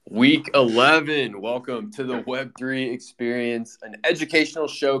Week 11. Welcome to the Web3 Experience, an educational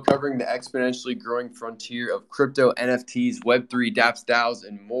show covering the exponentially growing frontier of crypto, NFTs, Web3, dApps, DAOs,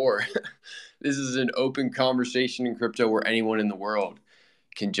 and more. This is an open conversation in crypto where anyone in the world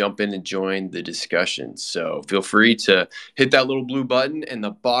can jump in and join the discussion. So feel free to hit that little blue button in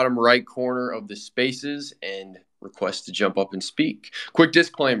the bottom right corner of the spaces and request to jump up and speak. Quick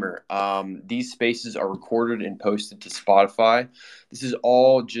disclaimer, these spaces are recorded and posted to Spotify. This is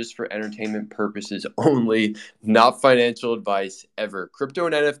all just for entertainment purposes only, not financial advice ever. Crypto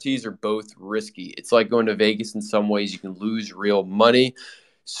and NFTs are both risky. It's like going to Vegas in some ways. You can lose real money.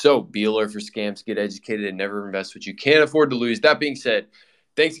 So be alert for scams, get educated, and never invest what you can't afford to lose. That being said,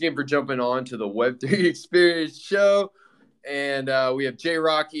 thanks again for jumping on to the Web3 Experience show. And we have Jay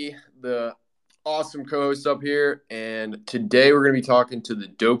Rocky, the awesome co-host up here. And today we're going to be talking to the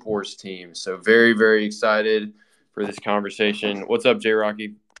Dope Wars team. So very, very excited for this conversation. What's up, Jay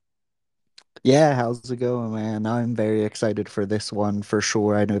Rocky? Yeah, how's it going, man? I'm very excited for this one for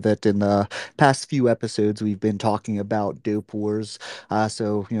sure. I know that in the past few episodes we've been talking about Dope Wars.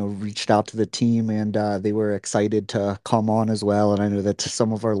 Reached out to the team and they were excited to come on as well. And I know that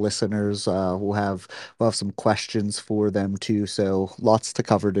some of our listeners will have some questions for them too. So lots to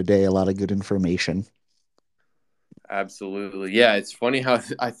cover today, a lot of good information. Absolutely. Yeah, it's funny how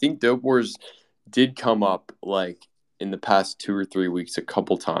I think Dope Wars did come up like in the past 2 or 3 weeks a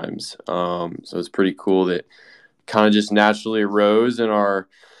couple times. So it's pretty cool that kind of just naturally arose in our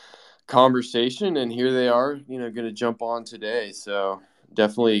conversation, and here they are, going to jump on today. So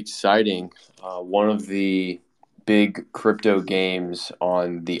definitely exciting. One of the big crypto games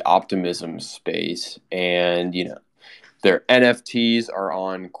on the Optimism space, and their NFTs are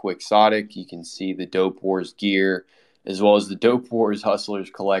on Quixotic. You can see the Dope Wars gear as well as the Dope Wars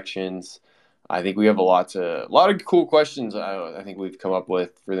Hustlers collections. I think we have a lot of cool questions. I think we've come up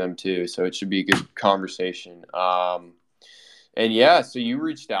with for them too. So it should be a good conversation. And yeah, so you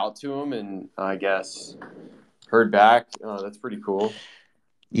reached out to them, and I guess heard back. That's pretty cool.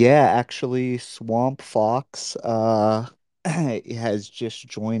 Yeah, actually, Swamp Fox has just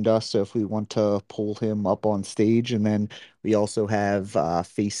joined us. So if we want to pull him up on stage, and then we also have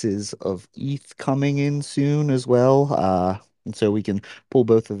Faces of ETH coming in soon as well. And so we can pull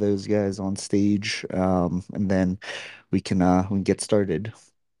both of those guys on stage, and then we can get started.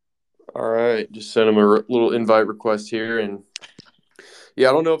 All right, just send them a little invite request here, and yeah,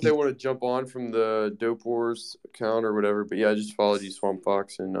 I don't know if they want to jump on from the Dope Wars account or whatever, but yeah, I just followed you, Swamp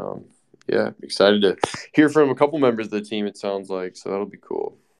Fox, and yeah, excited to hear from a couple members of the team. It sounds like so that'll be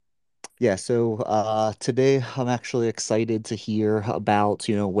cool. Yeah, so today I'm actually excited to hear about,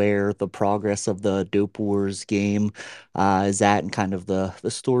 where the progress of the Dope Wars game is at and kind of the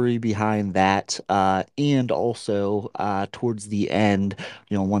story behind that. And also towards the end,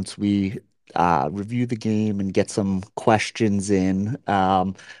 once we review the game and get some questions in,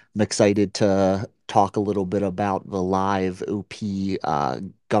 I'm excited to talk a little bit about the live OP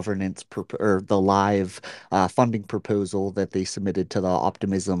or the live funding proposal that they submitted to the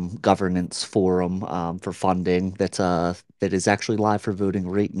Optimism Governance Forum for funding that is actually live for voting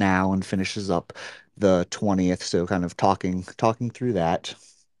right now and finishes up the 20th. So kind of talking through that.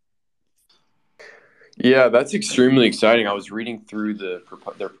 Yeah, that's extremely exciting. I was reading through their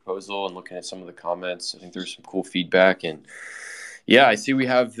proposal and looking at some of the comments. I think there's some cool feedback, and yeah, I see we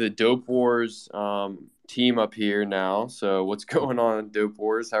have the Dope Wars team up here now. So what's going on, Dope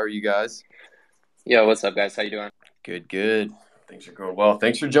Wars? How are you guys? Yo, what's up, guys? How you doing? Good, good. Things are going well.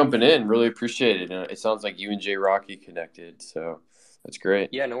 Thanks for jumping in. Really appreciate it. It sounds like you and Jay Rocky connected, so that's great.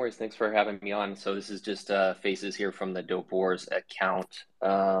 Yeah, no worries. Thanks for having me on. So this is just Faces here from the Dope Wars account.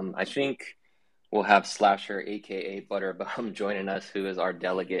 I think we'll have Slasher, aka Butterbum, joining us, who is our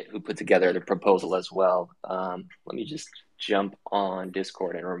delegate who put together the proposal as well. Let me just jump on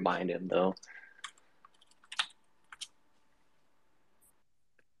Discord and remind him, though.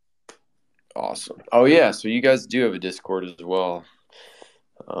 Awesome. Oh yeah, so you guys do have a Discord as well.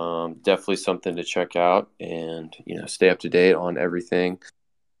 Definitely something to check out, and stay up to date on everything.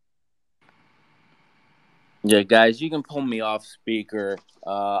 Yeah, guys, you can pull me off speaker.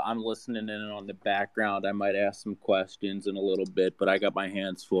 I'm listening in on the background. I might ask some questions in a little bit, but I got my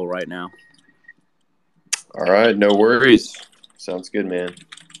hands full right now. All right, no worries. Sounds good, man.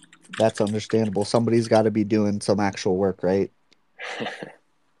 That's understandable. Somebody's got to be doing some actual work, right?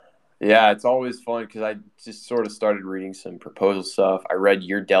 Yeah, it's always fun because I just sort of started reading some proposal stuff. I read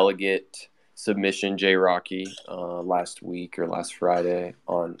your delegate submission, Jay Rocky, last week or last Friday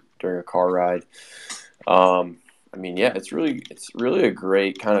on during a car ride. I mean, yeah, it's really a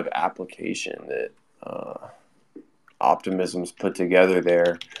great kind of application that Optimism's put together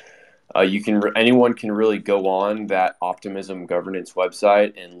there. Anyone can really go on that Optimism governance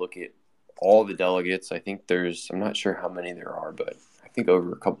website and look at all the delegates. I think I'm not sure how many there are, but I think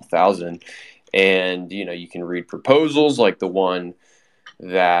over a couple thousand. And, you can read proposals like the one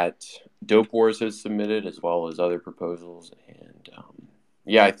that Dope Wars has submitted, as well as other proposals. And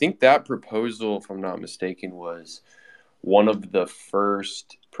I think that proposal, if I'm not mistaken, was one of the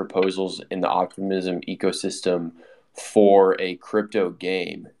first proposals in the Optimism ecosystem for a crypto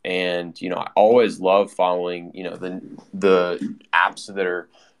game. And I always love following the apps that are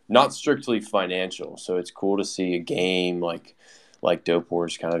not strictly financial. So it's cool to see a game like Dope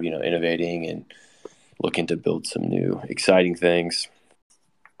Wars kind of innovating and looking to build some new exciting things.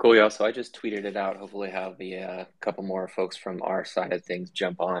 Cool, yeah. So I just tweeted it out. Hopefully have a couple more folks from our side of things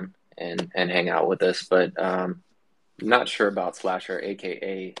jump on and hang out with us. But not sure about Slasher,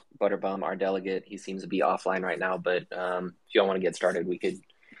 aka Butterbum, our delegate. He seems to be offline right now, but if y'all want to get started, we could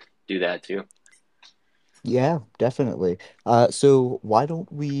do that too. Yeah, definitely. So why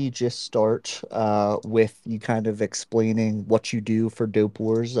don't we just start with you kind of explaining what you do for Dope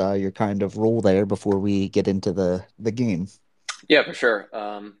Wars, your kind of role there before we get into the game. Yeah, for sure.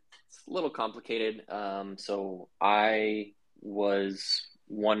 It's a little complicated. So I was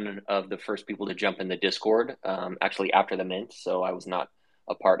one of the first people to jump in the Discord, actually after the mint. So I was not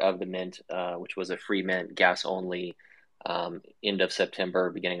a part of the mint, which was a free mint, gas only, end of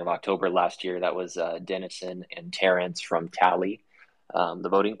September, beginning of October last year. That was Dennison and Terrence from Tally, the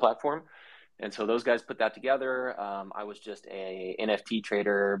voting platform. And so those guys put that together. I was just a NFT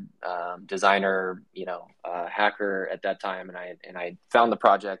trader, designer, hacker at that time, and I found the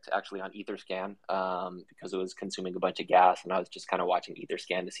project actually on Etherscan because it was consuming a bunch of gas, and I was just kind of watching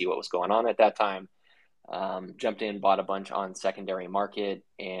Etherscan to see what was going on at that time. Jumped in, bought a bunch on secondary market,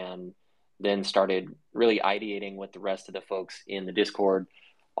 and then started really ideating with the rest of the folks in the Discord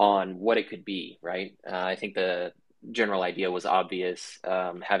on what it could be. Right? I think the general idea was obvious.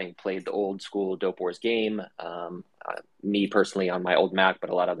 Having played the old school Dope Wars game, me personally on my old Mac, but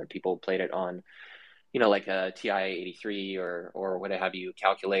a lot of other people played it on, like a TI 83 or what have you,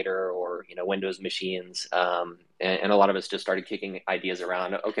 calculator or Windows machines, and a lot of us just started kicking ideas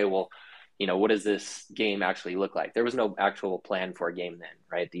around. Okay, well, what does this game actually look like? There was no actual plan for a game then,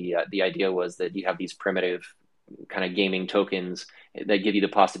 right? The idea was that you have these primitive kind of gaming tokens that give you the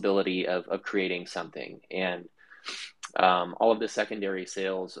possibility of creating something. And all of the secondary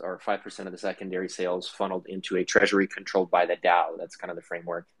sales, or 5% of the secondary sales, funneled into a treasury controlled by the DAO. That's kind of the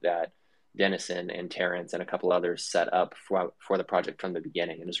framework that Dennison and Terrence and a couple others set up for the project from the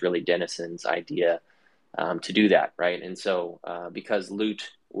beginning. And it was really Dennison's idea to do that, right? And so because loot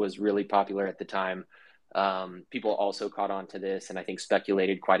was really popular at the time, people also caught on to this, and I think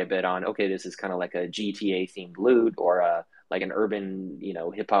speculated quite a bit on, okay, this is kind of like a GTA themed loot or like an urban,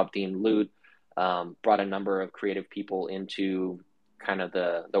 hip hop themed loot. Brought a number of creative people into kind of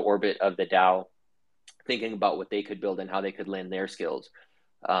the orbit of the DAO, thinking about what they could build and how they could lend their skills.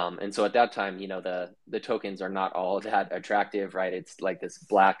 And so at that time, the tokens are not all that attractive, right? It's like this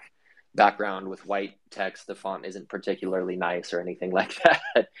black background with white text. The font isn't particularly nice or anything like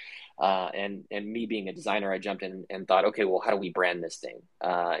that. And me being a designer, I jumped in and thought, okay, well, how do we brand this thing?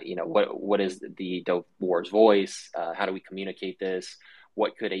 What is the Dope Wars voice? How do we communicate this?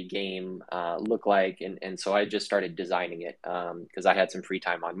 What could a game look like? And so I just started designing it because I had some free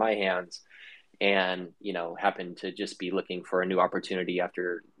time on my hands, and happened to just be looking for a new opportunity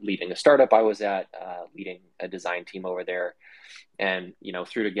after leading a startup I was at, leading a design team over there, and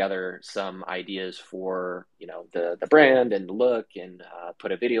threw together some ideas for the brand and the look, and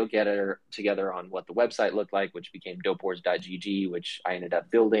put a video together on what the website looked like, which became dopewars.gg, which I ended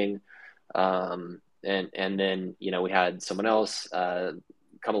up building. And then we had someone else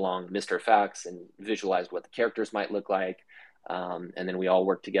come along, Mr. Fax, and visualized what the characters might look like. And then we all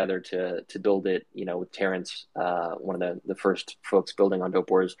worked together to build it, with Terrence, one of the first folks building on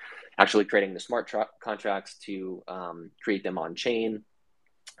Dope Wars, actually creating the smart contracts to create them on chain.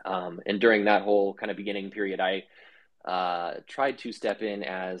 And during that whole kind of beginning period, I tried to step in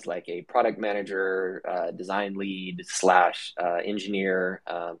as like a product manager, design lead / engineer,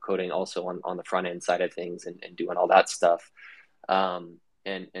 coding also on the front end side of things, and doing all that stuff.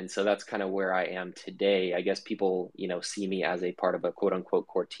 And so that's kind of where I am today. I guess people, see me as a part of a quote unquote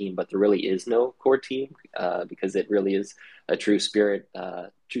core team, but there really is no core team, because it really is a true spirit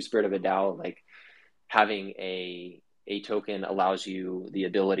of a DAO, like having a a token allows you the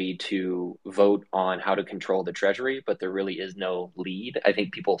ability to vote on how to control the treasury, but there really is no lead. I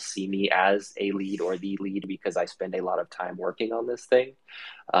think people see me as a lead or the lead because I spend a lot of time working on this thing,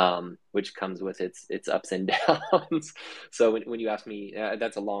 which comes with its ups and downs. So when you ask me,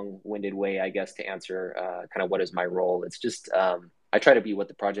 that's a long-winded way, I guess, to answer kind of what is my role. It's just I try to be what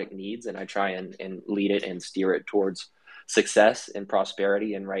the project needs, and I try and lead it and steer it towards success and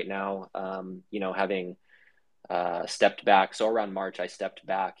prosperity. And right now, having stepped back. So around March, I stepped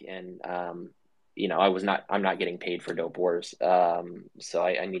back and, I'm not getting paid for Dope Wars. So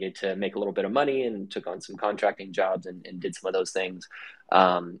I needed to make a little bit of money and took on some contracting jobs and did some of those things.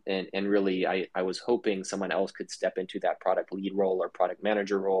 And really, I was hoping someone else could step into that product lead role or product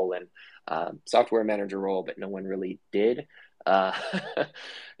manager role and software manager role, but no one really did. Uh,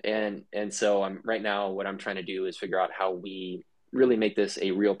 and so right now, what I'm trying to do is figure out how we really make this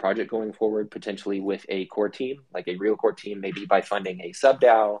a real project going forward, potentially with a core team, like a real core team, maybe by funding a sub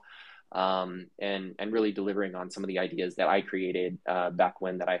DAO, and really delivering on some of the ideas that I created back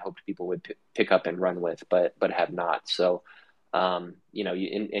when that I hoped people would pick up and run with, but have not. So,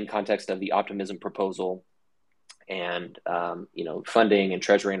 in context of the Optimism proposal and funding and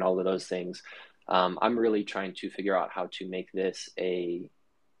treasury and all of those things, I'm really trying to figure out how to make this a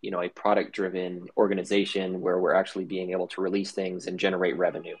product-driven organization where we're actually being able to release things and generate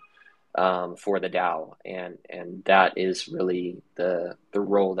revenue for the DAO, and that is really the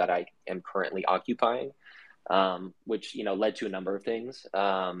role that I am currently occupying, which led to a number of things,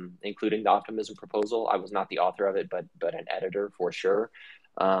 including the Optimism proposal. I was not the author of it, but an editor for sure,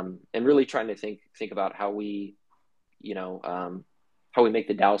 and really trying to think about how we make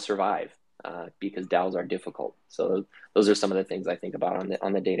the DAO survive. Because DAOs are difficult. So those are some of the things I think about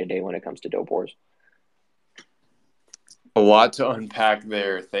on the day-to-day when it comes to Dope Wars. A lot to unpack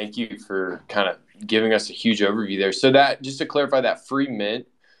there. Thank you for kind of giving us a huge overview there. So that, just to clarify, that free mint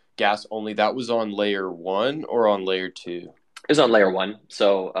gas only, that was on layer 1 or on layer 2? It was on layer 1.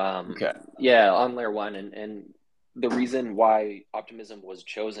 So okay. Yeah, on layer 1. And the reason why Optimism was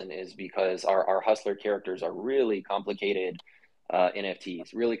chosen is because our hustler characters are really complicated NFTs,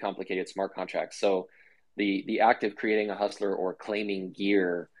 really complicated smart contracts. So the act of creating a hustler or claiming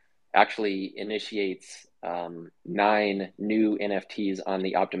gear actually initiates 9 new NFTs on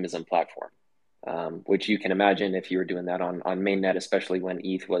the Optimism platform, which you can imagine if you were doing that on mainnet, especially when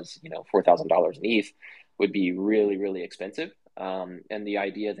ETH was $4,000 in ETH, would be really, really expensive. And the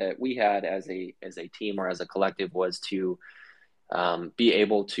idea that we had as a team or as a collective was to be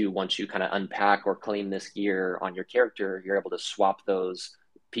able to, once you kind of unpack or claim this gear on your character, you're able to swap those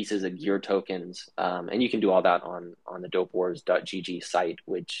pieces of gear tokens. And you can do all that on the dopewars.gg site,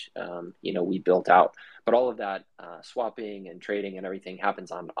 which, we built out. But all of that swapping and trading and everything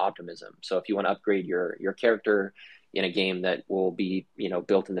happens on Optimism. So if you want to upgrade your character in a game that will be,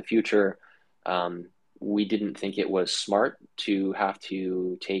 built in the future, we didn't think it was smart to have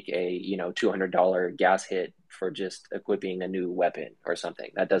to take a $200 gas hit for just equipping a new weapon or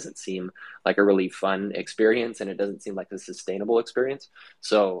something. That doesn't seem like a really fun experience, and it doesn't seem like a sustainable experience.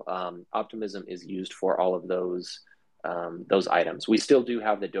 So Optimism is used for all of those items. We still do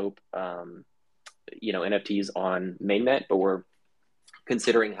have the dope NFTs on mainnet, but we're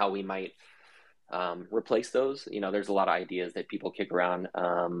considering how we might replace those. There's a lot of ideas that people kick around.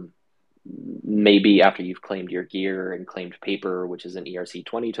 Maybe after you've claimed your gear and claimed paper, which is an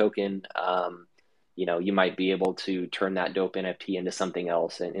ERC20 token, you might be able to turn that dope NFT into something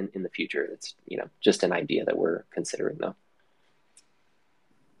else in the future. It's, just an idea that we're considering, though.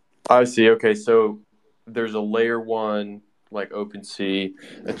 I see. Okay, so there's a layer 1, like OpenSea,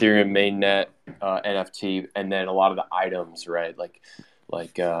 Ethereum mainnet, NFT, and then a lot of the items, right?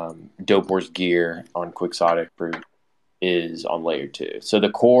 Like Dope Wars gear on Quixotic Fruit is on layer 2. So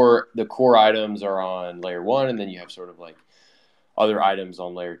the core items are on layer 1, and then you have sort of like other items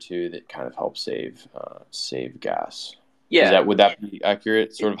on layer 2 that kind of help save gas. Yeah. Would that be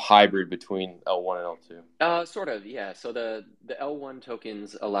accurate? Sort of hybrid between L1 and L2? Sort of, yeah. So the L1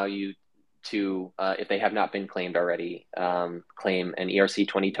 tokens allow you to, if they have not been claimed already, claim an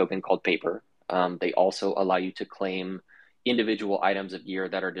ERC20 token called paper. They also allow you to claim individual items of gear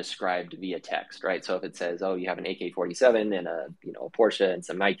that are described via text, right? So if it says, oh, you have an AK-47 and a Porsche and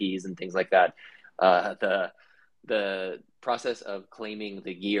some Nikes and things like that, the process of claiming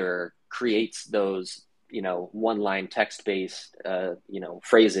the gear creates those one-line text-based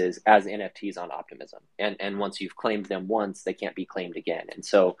phrases as NFTs on Optimism, and once you've claimed them once, they can't be claimed again. And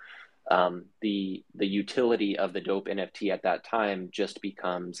so the utility of the dope NFT at that time just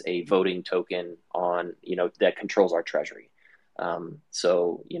becomes a voting token on that controls our treasury.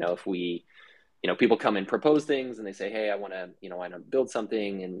 So if we people come and propose things and they say, hey, I want to build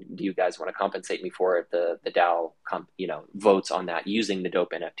something, and do you guys want to compensate me for it? The DAO votes on that using the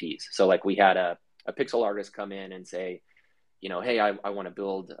dope NFTs. So like we had a pixel artist come in and say, hey, I want to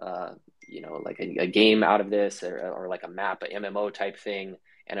build like a game out of this, or like a map, a MMO type thing,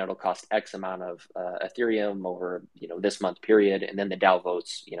 and it'll cost X amount of Ethereum over this month period, and then the DAO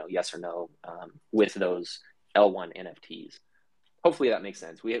votes yes or no with those L1 NFTs. Hopefully that makes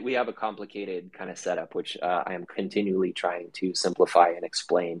sense. We have a complicated kind of setup, which I am continually trying to simplify and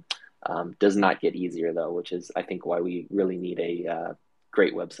explain. Does not get easier though, which is I think why we really need a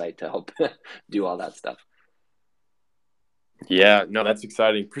great website to help do all that stuff. Yeah, no, that's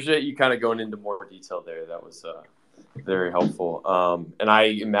exciting. Appreciate you kind of going into more detail there. That was very helpful. And I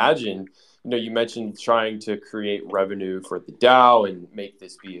imagine, you mentioned trying to create revenue for the DAO and make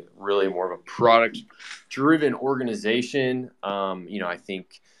this be really more of a product-driven organization. I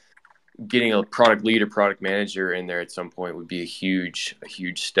think getting a product lead or product manager in there at some point would be a huge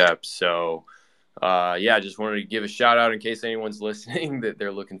step. So, I just wanted to give a shout out in case anyone's listening that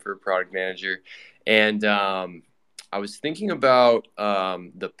they're looking for a product manager. And I was thinking about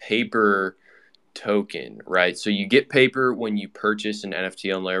the paper token, right? So you get paper when you purchase an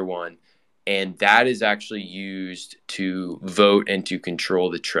NFT on layer 1, and that is actually used to vote and to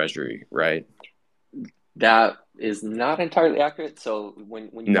control the treasury, right? That is not entirely accurate. So when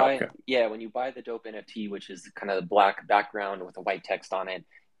you buy, okay. when you buy the dope NFT, which is kind of the black background with a white text on it,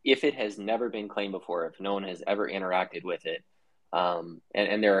 if it has never been claimed before, if no one has ever interacted with it,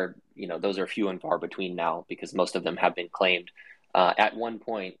 and there are, those are few and far between now because most of them have been claimed. At one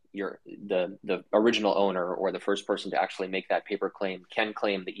point, the original owner or the first person to actually make that paper claim can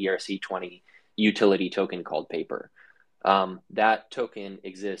claim the ERC20 utility token called paper. That token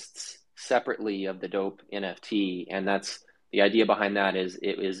exists separately of the dope NFT, and that's the idea behind that is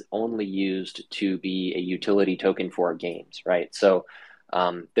it is only used to be a utility token for games, right? So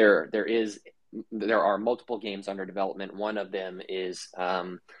there are multiple games under development. One of them is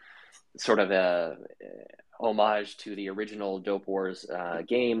sort of a homage to the original Dope Wars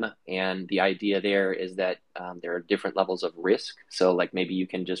game, and the idea there is that there are different levels of risk. So like maybe you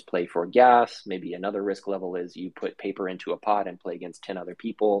can just play for gas, maybe another risk level is you put paper into a pot and play against 10 other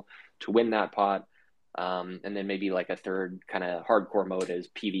people to win that pot, and then maybe like a third kind of hardcore mode is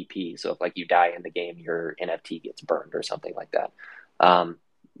PvP. So if like you die in the game, your NFT gets burned or something like that.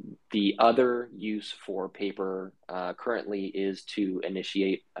 The other use for paper currently is to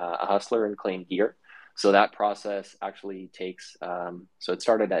initiate a hustler and claim gear. So that process actually takes, so it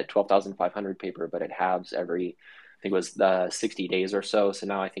started at 12,500 paper, but it halves every, I think it was 60 days or so. So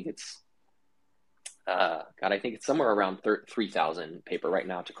now I think it's, I think it's somewhere around 3,000 paper right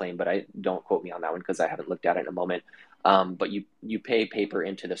now to claim, but don't quote me on that one because I haven't looked at it in a moment. But you pay paper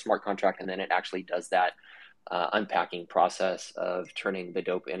into the smart contract, and then it actually does that unpacking process of turning the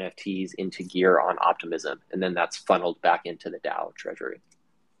dope NFTs into gear on Optimism, and then that's funneled back into the DAO treasury.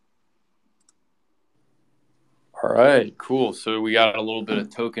 All right, cool. So we got a little bit of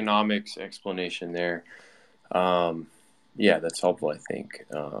tokenomics explanation there. That's helpful, I think.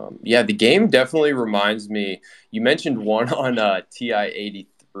 The game definitely reminds me. You mentioned one on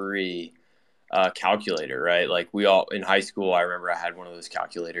TI-83 calculator, right? Like we all in high school, I remember I had one of those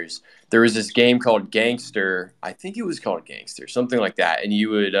calculators. There was this game called Gangster. I think it was called Gangster, something like that. And you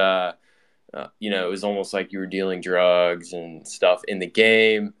would, it was almost like you were dealing drugs and stuff in the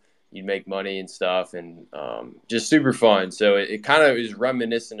game. You'd make money and stuff, and just super fun. So it kind of is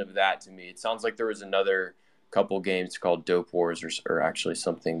reminiscent of that to me. It sounds like there was another couple games called Dope Wars or actually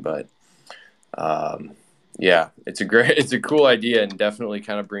something, but it's a cool idea and definitely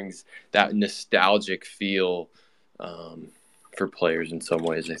kind of brings that nostalgic feel for players in some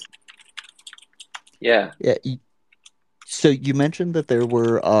ways. I think. Yeah. So you mentioned that there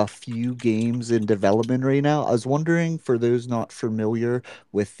were a few games in development right now. I was wondering, for those not familiar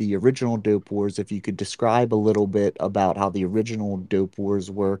with the original Dope Wars, if you could describe a little bit about how the original Dope Wars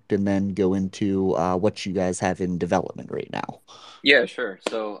worked, and then go into what you guys have in development right now. Yeah, sure.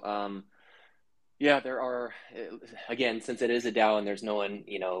 So, there are, again, since it is a DAO and there's no one,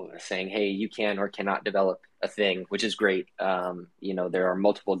 saying, hey, you can or cannot develop a thing, which is great. There are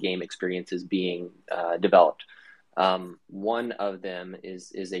multiple game experiences being developed. One of them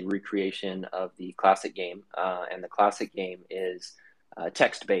is a recreation of the classic game, and the classic game is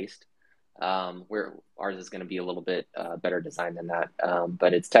text-based, where ours is going to be a little bit better designed than that,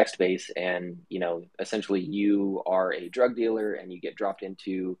 but it's text-based, and essentially you are a drug dealer and you get dropped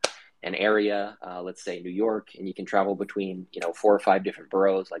into an area, let's say New York, and you can travel between 4 or 5 different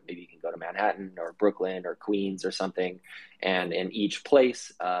boroughs. Like maybe you can go to Manhattan or Brooklyn or Queens or something, and in each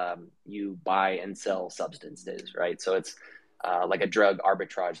place you buy and sell substances, right? So it's like a drug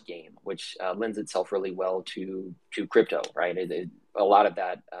arbitrage game, which lends itself really well to crypto, right? A lot of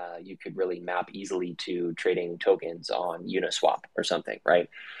that you could really map easily to trading tokens on Uniswap or something,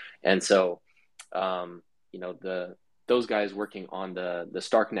 right? And so those guys working on the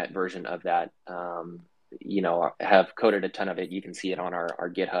Starknet version of that, have coded a ton of it. You can see it on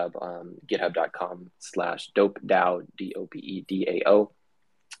our GitHub, github.com/dopedao, DOPEDAO.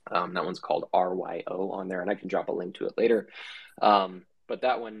 That one's called RYO on there, and I can drop a link to it later. But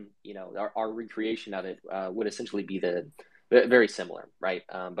that one, our recreation of it would essentially be very similar, right?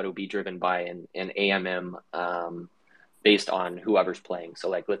 But it would be driven by an AMM based on whoever's playing. So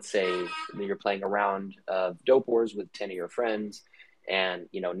like, let's say you're playing a round of Dope Wars with 10 of your friends, and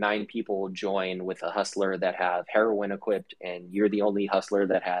 9 people join with a hustler that have heroin equipped, and you're the only hustler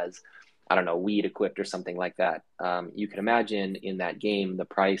that has, I don't know, weed equipped or something like that. You can imagine in that game, the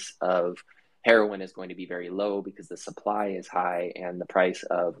price of heroin is going to be very low because the supply is high, and the price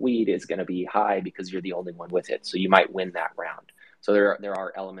of weed is going to be high because you're the only one with it. So you might win that round. So there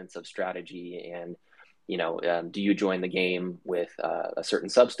are elements of strategy and, do you join the game with a certain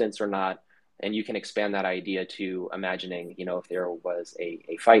substance or not? And you can expand that idea to imagining, if there was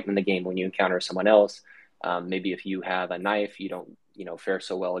a fight in the game when you encounter someone else, maybe if you have a knife, you don't, fare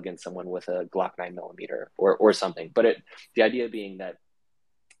so well against someone with a Glock 9mm or something. But the idea being that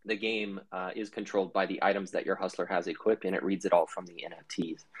the game is controlled by the items that your hustler has equipped, and it reads it all from the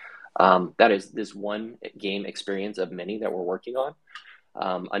NFTs. That is this one game experience of many that we're working on.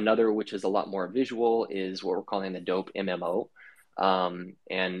 Another, which is a lot more visual, is what we're calling the Dope MMO.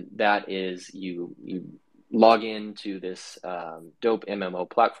 And that is you log into this Dope MMO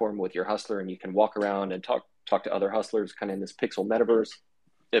platform with your hustler, and you can walk around and talk to other hustlers kind of in this pixel metaverse.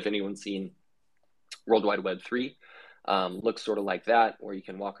 If anyone's seen World Wide Web 3, looks sort of like that, where you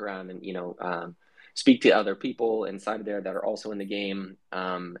can walk around and, speak to other people inside of there that are also in the game,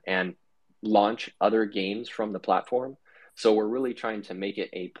 and launch other games from the platform. So we're really trying to make it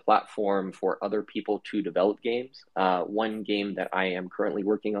a platform for other people to develop games. One game that I am currently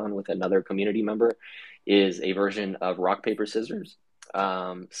working on with another community member is a version of rock, paper, scissors.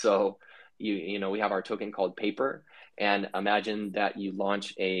 So we have our token called Paper, and imagine that you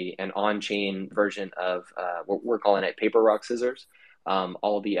launch an on-chain version of we're calling it Paper, Rock, Scissors.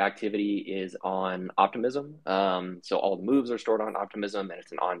 All the activity is on Optimism. So all the moves are stored on Optimism, and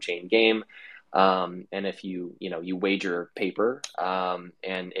it's an on-chain game. And if you wager paper,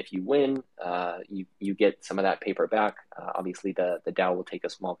 and if you win, you get some of that paper back. Obviously, the DAO will take a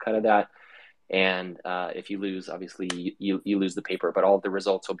small cut of that. And if you lose, obviously you lose the paper, but all of the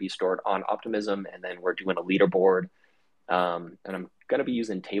results will be stored on Optimism. And then we're doing a leaderboard. And I'm going to be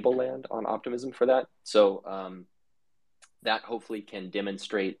using Tableland on Optimism for that. So that hopefully can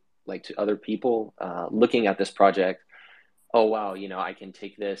demonstrate, like, to other people looking at this project, oh, wow, I can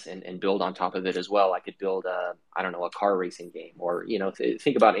take this and build on top of it as well. I could build a car racing game, or,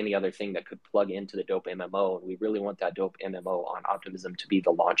 think about any other thing that could plug into the Dope MMO. And we really want that Dope MMO on Optimism to be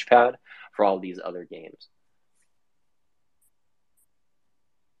the launch pad for all these other games.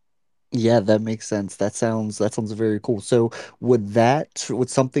 Yeah, that makes sense. That sounds very cool. So would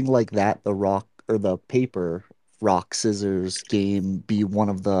something like that, the rock or the paper rock scissors game, be one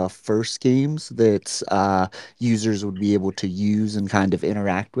of the first games that users would be able to use and kind of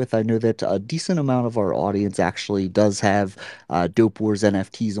interact with? I know that a decent amount of our audience actually does have Dope Wars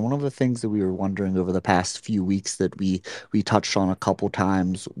NFTs, and one of the things that we were wondering over the past few weeks that we touched on a couple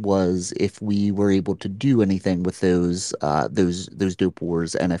times was if we were able to do anything with those Dope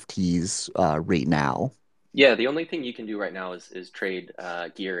Wars NFTs right now. Yeah, the only thing you can do right now is trade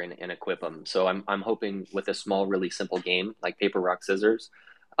gear and equip them. So I'm hoping with a small, really simple game like Paper, Rock, Scissors,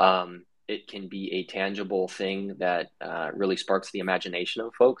 it can be a tangible thing that really sparks the imagination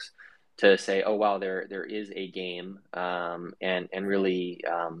of folks to say, oh wow, there is a game, and really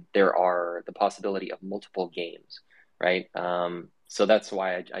there are the possibility of multiple games, right? So that's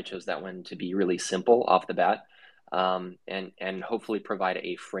why I chose that one to be really simple off the bat, and hopefully provide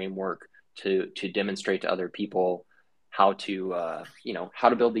a framework to demonstrate to other people how to how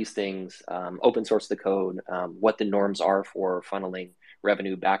to build these things, open source the code, what the norms are for funneling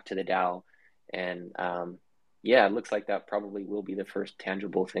revenue back to the DAO, and yeah, it looks like that probably will be the first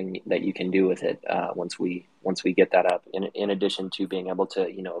tangible thing that you can do with it once we get that up. In addition to being able to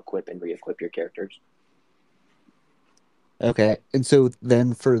equip and re-equip your characters. Okay. And so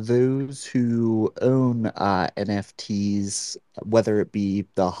then for those who own NFTs, whether it be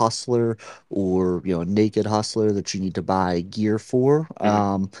the Hustler or, a naked Hustler that you need to buy gear for,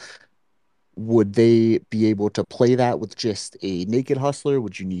 Mhm. would they be able to play that with just a naked Hustler?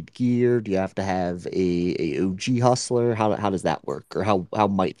 Would you need gear? Do you have to have a OG Hustler? How does that work? Or how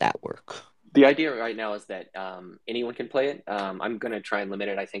might that work? The idea right now is that anyone can play it. I'm going to try and limit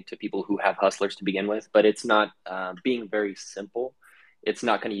it, I think, to people who have hustlers to begin with, but it's not being very simple. It's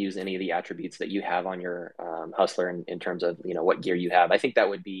not going to use any of the attributes that you have on your hustler in terms of what gear you have. I think that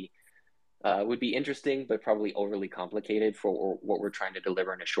would be interesting, but probably overly complicated for what we're trying to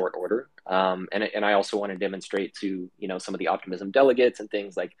deliver in a short order. And I also want to demonstrate to some of the Optimism delegates and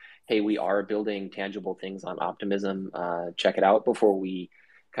things like, hey, we are building tangible things on Optimism. Check it out before we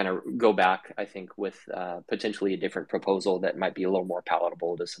kind of go back. I think with potentially a different proposal that might be a little more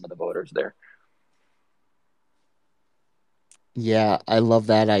palatable to some of the voters there. Yeah, I love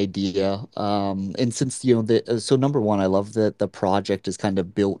that idea. And since, so number one, I love that the project is kind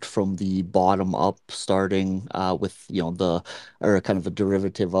of built from the bottom up, starting with, or kind of a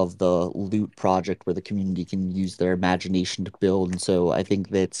derivative of the loot project where the community can use their imagination to build. And so I think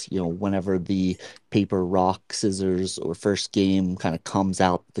that, whenever the paper, rock, scissors, or first game kind of comes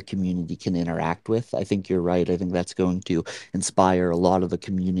out, the community can interact with. I think you're right. I think that's going to inspire a lot of the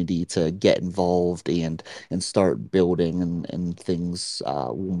community to get involved and start building and things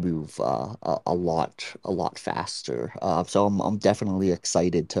will move a lot faster. So I'm definitely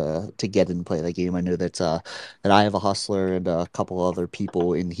excited to get and play the game. I know that I have a hustler and a couple other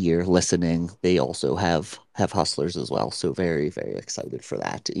people in here listening. They also have hustlers as well. So very, very excited for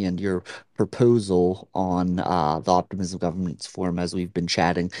that. And your proposal on the Optimism Governance Forum, as we've been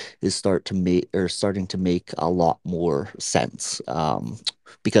chatting, is starting to make a lot more sense.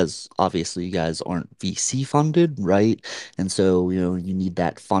 Because obviously you guys aren't VC funded, right? And so, you need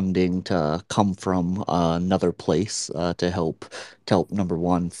that funding to come from another place to help number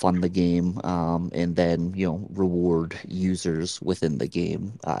one fund the game, and then reward users within the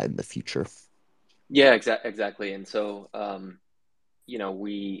game in the future. Yeah, exactly. And so,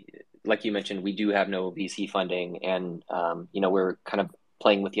 we, like you mentioned, we do have no VC funding, and we're kind of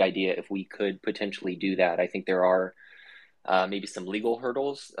playing with the idea if we could potentially do that. I think there are maybe some legal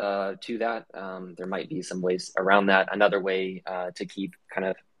hurdles to that. There might be some ways around that. Another way to keep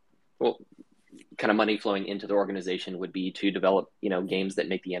well, kind of money flowing into the organization would be to develop, games that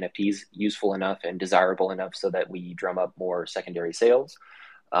make the NFTs useful enough and desirable enough so that we drum up more secondary sales,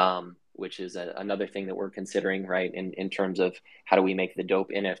 which is another thing that we're considering, right? In terms of how do we make the dope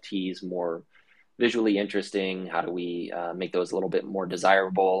NFTs more visually interesting? How do we make those a little bit more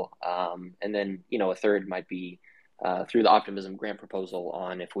desirable? And then, a third might be through the Optimism grant proposal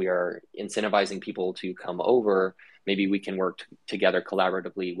on if we are incentivizing people to come over, maybe we can work together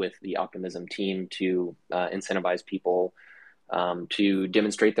collaboratively with the Optimism team to incentivize people to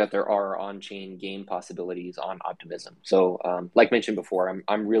demonstrate that there are on-chain game possibilities on Optimism. So, like mentioned before,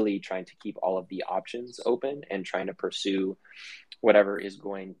 I'm really trying to keep all of the options open and trying to pursue whatever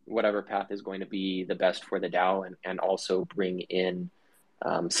path is going to be the best for the DAO, and also bring in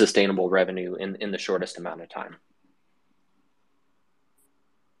sustainable revenue in the shortest amount of time.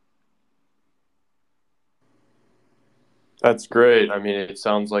 That's great. I mean, it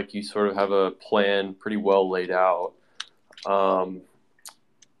sounds like you sort of have a plan pretty well laid out. Um,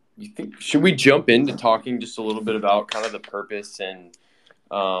 should we jump into talking just a little bit about kind of the purpose and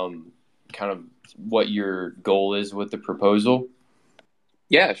kind of what your goal is with the proposal?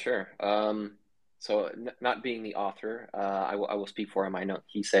 Yeah, sure. So, not being the author, I will speak for him. I know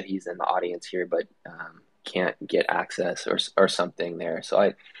he said he's in the audience here, but can't get access or something there.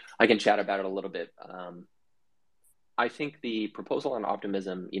 So I can chat about it a little bit. I think the proposal on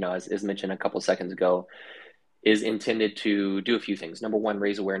Optimism, as mentioned a couple seconds ago, is intended to do a few things. Number one,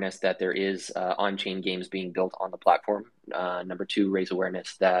 raise awareness that there is on-chain games being built on the platform. Number two, raise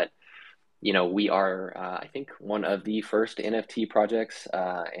awareness that we are, I think, one of the first NFT projects,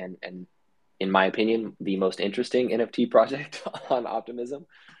 and in my opinion, the most interesting NFT project on Optimism.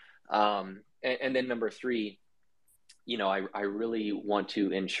 And then number three, I really want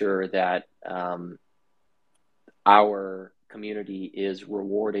to ensure that our community is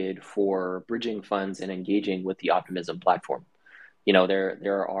rewarded for bridging funds and engaging with the Optimism platform.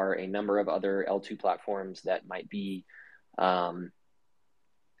 There are a number of other L2 platforms that might be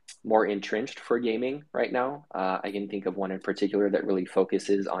more entrenched for gaming right now. I can think of one in particular that really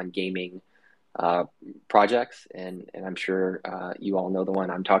focuses on gaming projects, and I'm sure you all know the one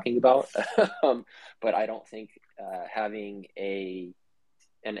I'm talking about. But I don't think having a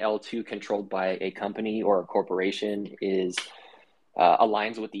an L2 controlled by a company or a corporation is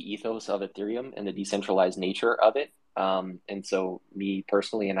aligns with the ethos of Ethereum and the decentralized nature of it. And so, me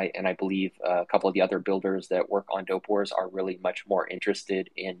personally, and I believe a couple of the other builders that work on Dope Wars are really much more interested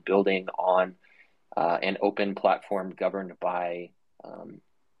in building on an open platform governed by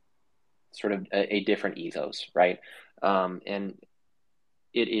sort of a different ethos, right? And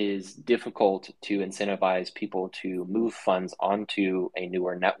it is difficult to incentivize people to move funds onto a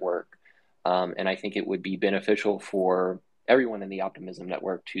newer network. And I think it would be beneficial for everyone in the Optimism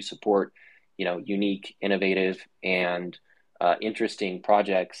network to support, unique, innovative, and interesting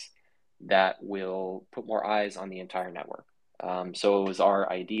projects that will put more eyes on the entire network. So it was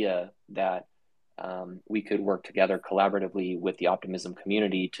our idea that we could work together collaboratively with the Optimism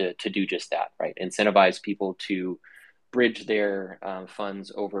community to do just that, right? Incentivize people to bridge their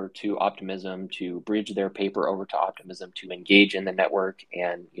funds over to Optimism, to bridge their paper over to Optimism, to engage in the network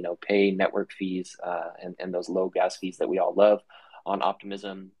and pay network fees and those low gas fees that we all love on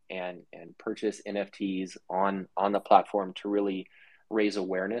Optimism, and purchase NFTs on the platform to really raise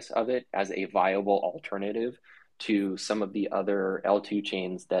awareness of it as a viable alternative to some of the other L2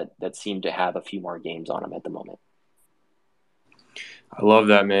 chains that seem to have a few more games on them at the moment. I love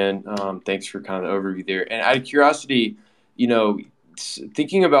that, man. Thanks for kind of the overview there. And out of curiosity,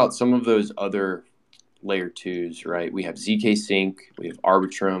 thinking about some of those other layer twos, right? We have ZK Sync, we have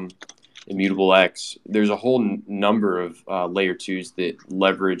Arbitrum, Immutable X. There's a whole number of layer twos that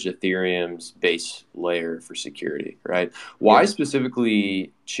leverage Ethereum's base layer for security, right? Why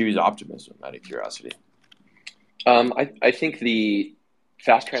specifically choose Optimism, out of curiosity? I think the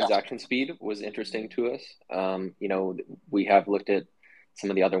fast transaction speed was interesting to us. We have looked at some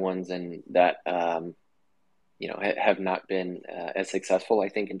of the other ones, and that have not been as successful, I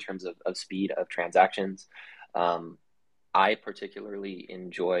think, in terms of speed of transactions. I particularly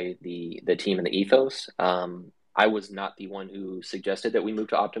enjoy the team and the ethos. I was not the one who suggested that we move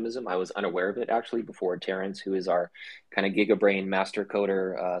to Optimism. I was unaware of it, actually, before Terrence, who is our kind of GigaBrain master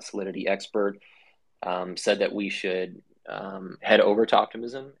coder, Solidity expert, said that we should head over to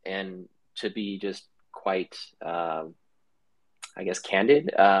Optimism. And to be just quite I guess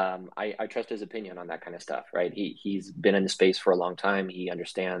candid, I trust his opinion on that kind of stuff, right? He's been in the space for a long time. He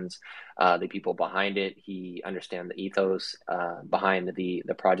understands the people behind it. He understands the ethos behind the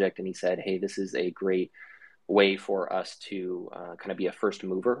project, and he said, "Hey, this is a great way for us to kind of be a first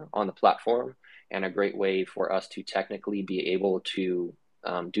mover on the platform, and a great way for us to technically be able to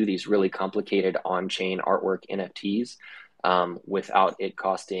do these really complicated on-chain artwork NFTs without it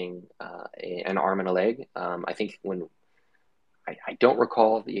costing an arm and a leg." I think I don't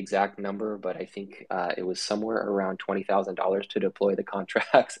recall the exact number, but I think it was somewhere around $20,000 to deploy the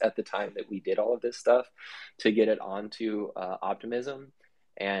contracts at the time that we did all of this stuff to get it onto Optimism.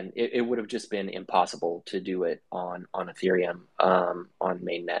 And it would have just been impossible to do it on Ethereum, on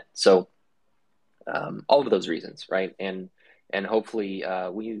mainnet. So all of those reasons, right? And hopefully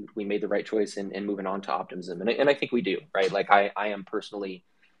we made the right choice in moving on to Optimism. And I think we do, right? Like I am personally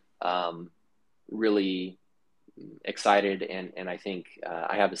really excited, and I think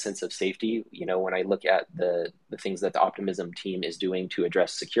I have a sense of safety, when I look at the things that the Optimism team is doing to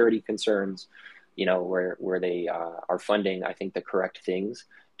address security concerns, where they are funding, I think, the correct things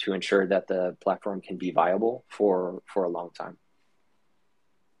to ensure that the platform can be viable for a long time.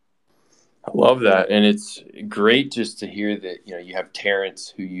 I love that. And it's great just to hear that, you have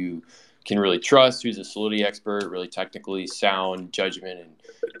Terrence, who you can really trust, who's a Solidity expert, really technically sound judgment,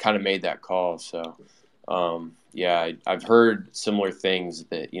 and kind of made that call. So I've heard similar things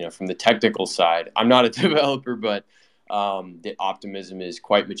that, from the technical side. I'm not a developer, but the Optimism is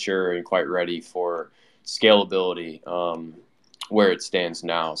quite mature and quite ready for scalability where it stands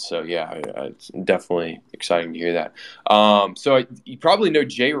now. So, it's definitely exciting to hear that. You probably know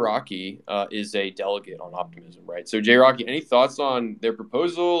Jay Rocky is a delegate on Optimism, right? So, Jay Rocky, any thoughts on their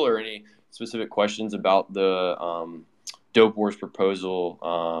proposal or any specific questions about the Dope Wars proposal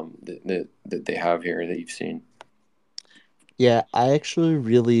that they have here that you've seen? Yeah, I actually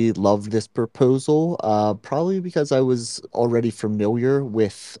really love this proposal, probably because I was already familiar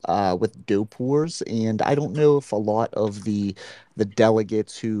with Dope Wars, and I don't know if a lot of the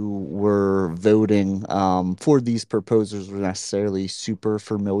delegates who were voting for these proposals were necessarily super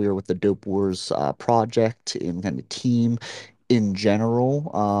familiar with the Dope Wars project and kind of team in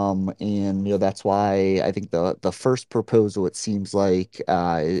general. And that's why I think the first proposal, it seems like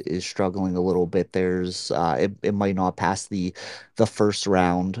is struggling a little bit. There's it might not pass the the first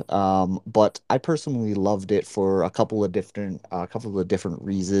round. But I personally loved it for a couple of different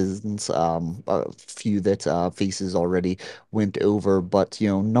reasons. A few that Faces already went over, but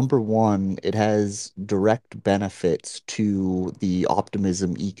number one, it has direct benefits to the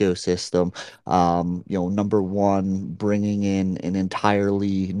Optimism ecosystem. Number one, bringing in an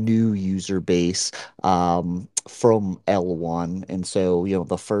entirely new user base from L1. And so,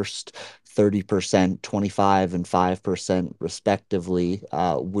 the first 30%, 25 and 5% respectively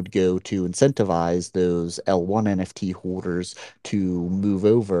would go to incentivize those L1 NFT holders to move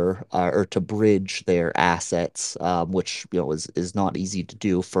over or to bridge their assets, which is not easy to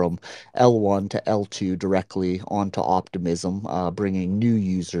do from L1 to L2 directly onto Optimism, bringing new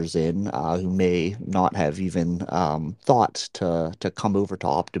users in who may not have even thought to come over to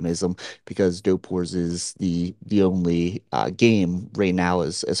Optimism because Dope Wars is the only game right now,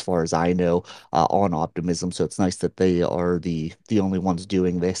 as far as I know, on Optimism. So it's nice that they are the only ones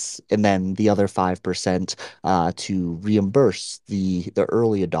doing this, and then the other 5% to reimburse the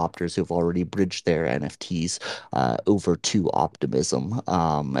early adopters who've already bridged their NFTs over to Optimism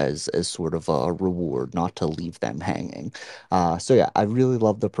as sort of a reward, not to leave them hanging. So yeah, I really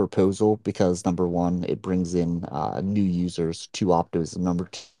love the proposal because number one, it brings in new users to Optimism. Number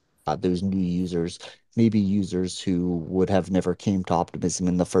two, those new users, maybe users who would have never came to Optimism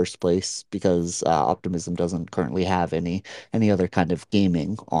in the first place because Optimism doesn't currently have any other kind of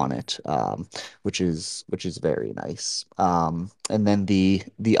gaming on it, which is very nice. And then the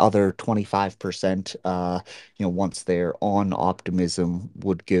other 25%, once they're on Optimism,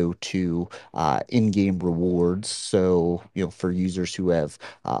 would go to in-game rewards. So, for users who have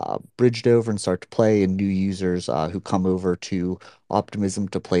bridged over and start to play, and new users who come over to Optimism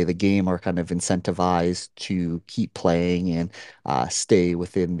to play the game are kind of incentivized to keep playing and stay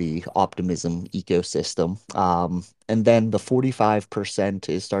within the Optimism ecosystem. And then the 45%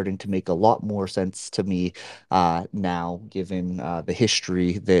 is starting to make a lot more sense to me now, given the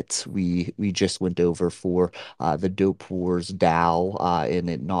history that we just went over for the Dope Wars DAO and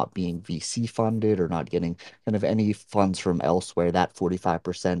it not being VC funded or not getting kind of any funds from elsewhere. That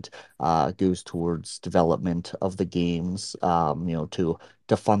 45% goes towards development of the games,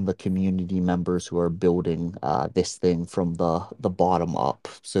 to fund the community members who are building this thing from the bottom up,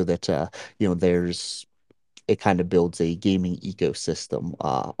 so that there's it kind of builds a gaming ecosystem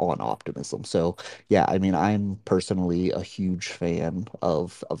on Optimism. So yeah, I mean, I'm personally a huge fan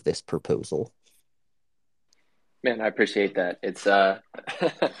of this proposal. Man, I appreciate that. It's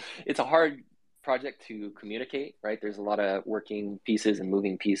it's a hard project to communicate, right? There's a lot of working pieces and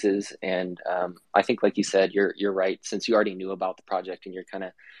moving pieces, and I think, like you said, you're right. Since you already knew about the project and you're kind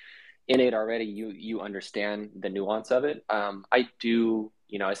of in it already, you understand the nuance of it. I do,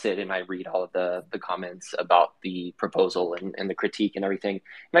 I sit and I read all of the comments about the proposal and the critique and everything,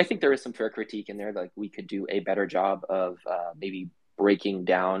 and I think there is some fair critique in there. Like we could do a better job of maybe breaking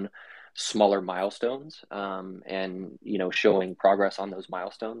down smaller milestones and showing progress on those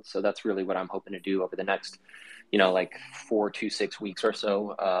milestones. So that's really what I'm hoping to do over the next like 4 to 6 weeks or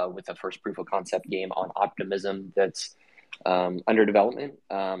so with the first proof of concept game on Optimism that's under development,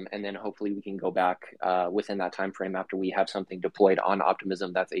 and then hopefully we can go back within that time frame after we have something deployed on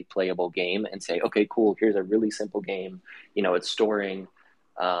Optimism that's a playable game and say, okay, cool, here's a really simple game. It's storing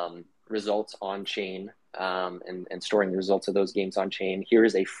results on chain, and storing the results of those games on chain. Here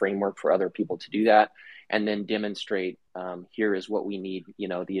is a framework for other people to do that, and then demonstrate here is what we need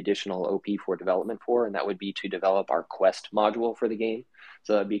the additional OP for development for, and that would be to develop our quest module for the game.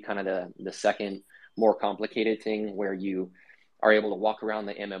 So that'd be kind of the second more complicated thing, where you are able to walk around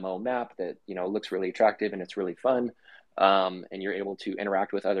the MMO map that looks really attractive and it's really fun, and you're able to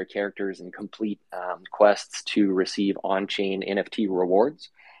interact with other characters and complete quests to receive on-chain NFT rewards.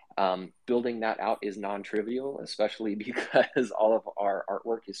 Building that out is non-trivial, especially because all of our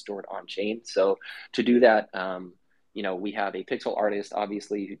artwork is stored on chain. So to do that, we have a pixel artist,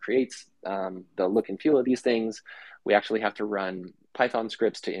 obviously, who creates the look and feel of these things. We actually have to run Python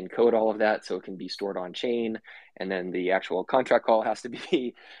scripts to encode all of that so it can be stored on chain. And then the actual contract call has to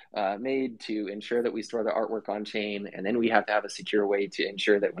be made to ensure that we store the artwork on chain. And then we have to have a secure way to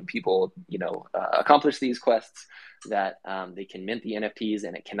ensure that when people, accomplish these quests, that they can mint the NFTs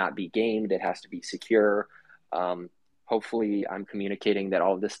and it cannot be gamed. It has to be secure. Hopefully I'm communicating that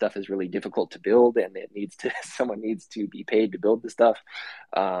all of this stuff is really difficult to build and someone needs to be paid to build the stuff.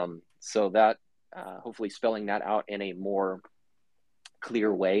 So that hopefully spelling that out in a more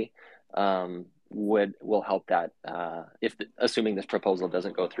clear way will help that assuming this proposal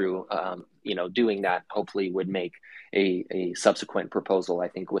doesn't go through, doing that hopefully would make a subsequent proposal, I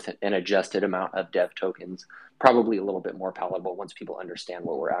think, with an adjusted amount of dev tokens probably a little bit more palatable once people understand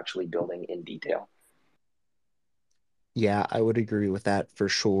what we're actually building in detail. Yeah, I would agree with that for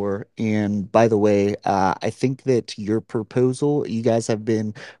sure. And by the way, I think that your proposal, you guys have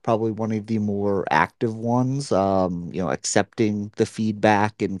been probably one of the more active ones, accepting the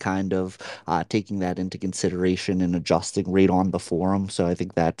feedback and kind of taking that into consideration and adjusting right on the forum. So I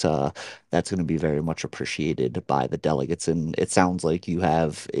think that that's going to be very much appreciated by the delegates. And it sounds like you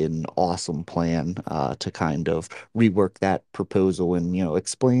have an awesome plan to kind of rework that proposal and,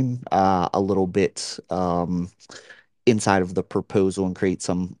 explain a little bit. Inside of the proposal and create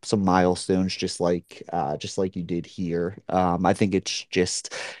some milestones just like you did here. I think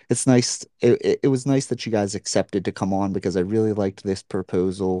it's nice. It was nice that you guys accepted to come on because I really liked this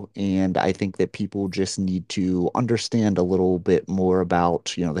proposal, and I think that people just need to understand a little bit more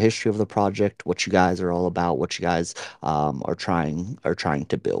about the history of the project, what you guys are all about, what you guys are trying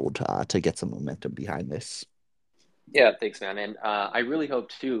to build to get some momentum behind this. Yeah, thanks, man. And I really hope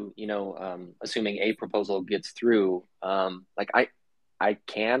too, assuming a proposal gets through, I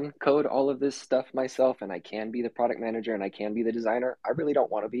can code all of this stuff myself and I can be the product manager and I can be the designer. I really don't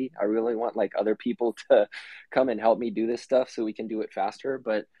want to be. I really want like other people to come and help me do this stuff so we can do it faster.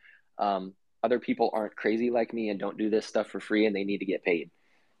 But other people aren't crazy like me and don't do this stuff for free and they need to get paid.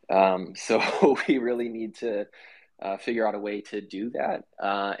 So we really need to figure out a way to do that.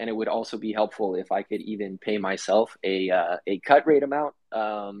 And it would also be helpful if I could even pay myself a cut rate amount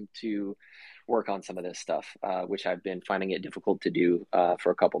to work on some of this stuff, which I've been finding it difficult to do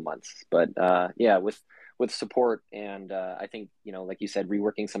for a couple months. But yeah, with support and I think, like you said,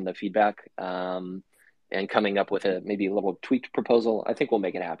 reworking some of the feedback and coming up with maybe a little tweaked proposal, I think we'll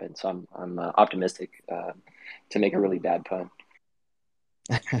make it happen. So I'm optimistic to make a really bad pun.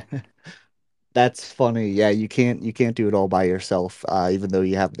 That's funny. Yeah, you can't do it all by yourself, even though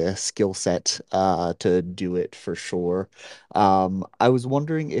you have the skill set to do it for sure. I was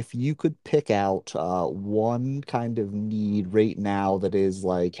wondering if you could pick out one kind of need right now that is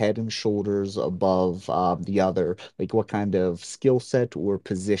like head and shoulders above the other. Like what kind of skill set or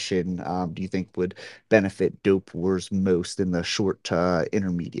position do you think would benefit Dope Wars most in the short to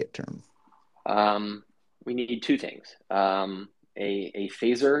intermediate term? We need two things. A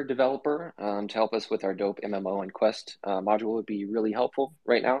phaser developer to help us with our dope MMO and Quest module would be really helpful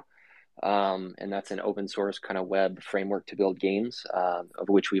right now. And that's an open source kind of web framework to build games, of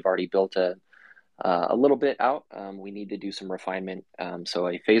which we've already built a little bit out. We need to do some refinement. So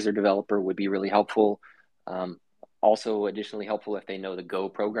a phaser developer would be really helpful. Um, Also, additionally helpful if they know the Go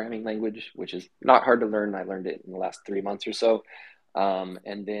programming language, which is not hard to learn. I learned it in the last 3 months or so.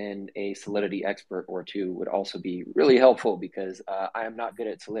 And then a Solidity expert or two would also be really helpful because I am not good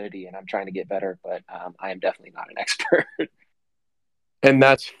at Solidity and I'm trying to get better, but I am definitely not an expert. And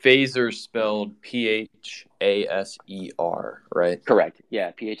that's phaser spelled Phaser, right? Correct.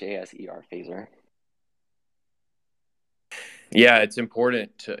 Yeah, Phaser, phaser. Yeah, it's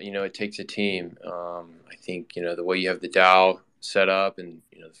important to, it takes a team. I think, the way you have the DAO set up and,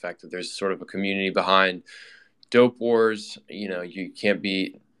 the fact that there's sort of a community behind Dope Wars, you can't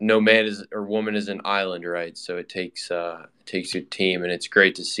be, no man is or woman is an island, right? So it takes your team, and it's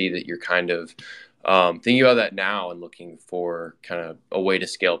great to see that you're kind of thinking about that now and looking for kind of a way to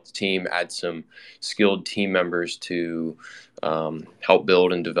scale up the team, add some skilled team members to help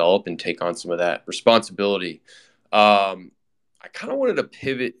build and develop and take on some of that responsibility. I kind of wanted to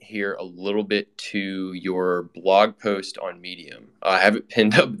pivot here a little bit to your blog post on Medium. I have it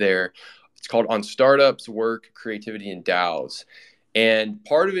pinned up there. It's called On Startups, Work, Creativity, and DAOs. And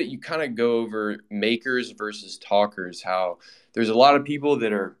part of it, you kind of go over makers versus talkers, how there's a lot of people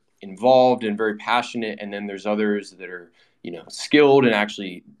that are involved and very passionate, and then there's others that are, skilled and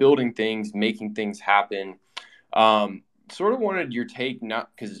actually building things, making things happen. Sort of wanted your take,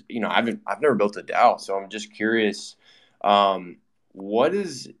 not because, I've never built a DAO, so I'm just curious. What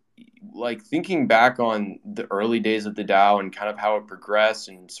is like thinking back on the early days of the DAO and kind of how it progressed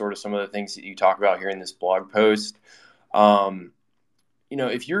and sort of some of the things that you talk about here in this blog post. Um,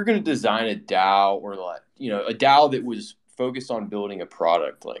 if you're going to design a DAO or like, a DAO that was focused on building a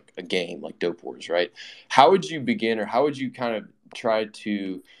product like a game like Dope Wars, right? How would you begin or how would you kind of try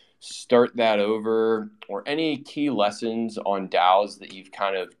to start that over or any key lessons on DAOs that you've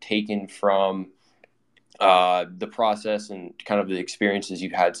kind of taken from the process and kind of the experiences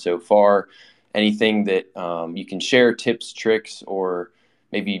you've had so far? Anything that you can share, tips, tricks, or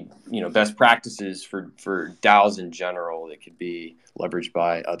maybe best practices for DAOs in general that could be leveraged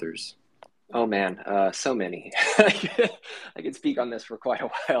by others? Oh man, so many. I could speak on this for quite a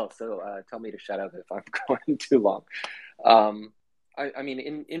while, so tell me to shut up if I'm going too long. Um, I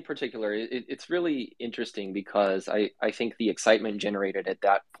mean, in particular, it's really interesting because I think the excitement generated at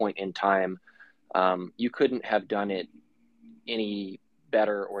that point in time, you couldn't have done it any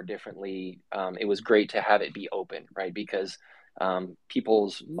better or differently. It was great to have it be open, right? Because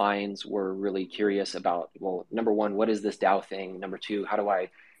people's minds were really curious about, well, number one, what is this DAO thing? Number two, how do I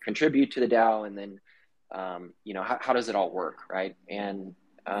contribute to the DAO? And then, how does it all work, right? And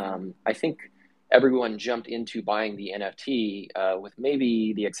I think everyone jumped into buying the NFT with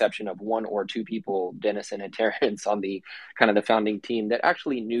maybe the exception of one or two people, Dennis and Terrence, on the kind of the founding team that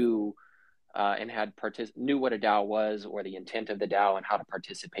actually knew and knew what a DAO was or the intent of the DAO and how to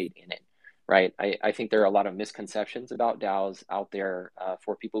participate in it, right? I think there are a lot of misconceptions about DAOs out there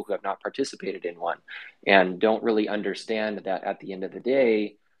for people who have not participated in one and don't really understand that at the end of the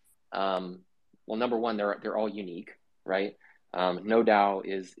day, well, number one, they're all unique, right? No DAO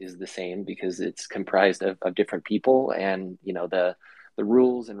is the same because it's comprised of different people, and the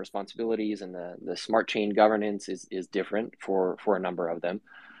rules and responsibilities and the smart chain governance is different for a number of them.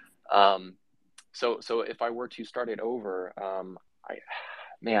 So if I were to start it over,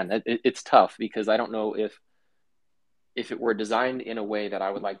 it's tough because I don't know if it were designed in a way that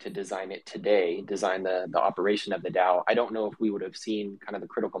I would like to design it today, design the operation of the DAO. I don't know if we would have seen kind of the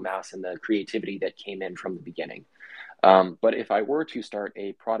critical mass and the creativity that came in from the beginning. But if I were to start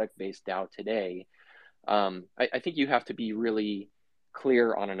a product-based DAO today, I think you have to be really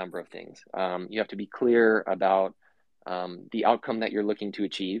clear on a number of things. You have to be clear about the outcome that you're looking to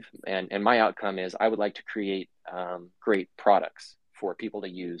achieve. And my outcome is I would like to create great products for people to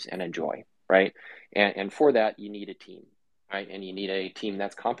use and enjoy, right? And for that, you need a team, right? And you need a team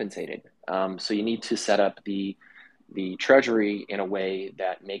that's compensated. So you need to set up the treasury in a way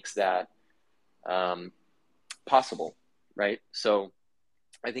that makes that possible, right? So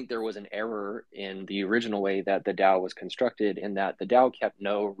I think there was an error in the original way that the DAO was constructed in that the DAO kept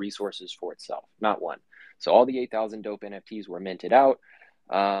no resources for itself, not one. So all the 8,000 dope NFTs were minted out.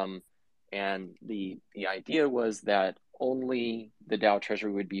 And the idea was that only the DAO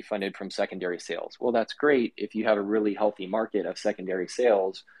treasury would be funded from secondary sales. Well, that's great if you have a really healthy market of secondary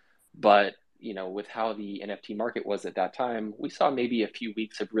sales. But, with how the NFT market was at that time, we saw maybe a few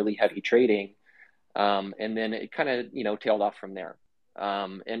weeks of really heavy trading. And then it kind of, tailed off from there.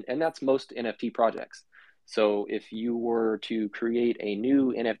 And that's most NFT projects. So if you were to create a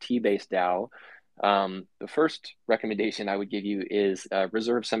new NFT-based DAO, the first recommendation I would give you is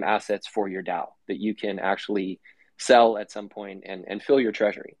reserve some assets for your DAO that you can actually sell at some point and fill your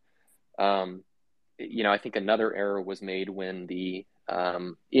treasury. I think another error was made when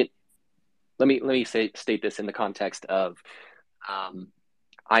let me state this in the context of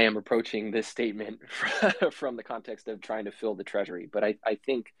I am approaching this statement from the context of trying to fill the treasury. But I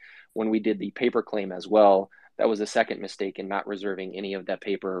think when we did the paper claim as well, that was a second mistake in not reserving any of that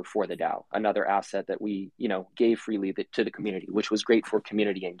paper for the DAO, another asset that we, gave freely to the community, which was great for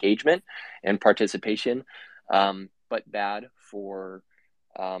community engagement and participation, but bad for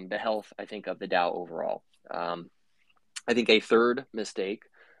the health, I think, of the DAO overall. I think a third mistake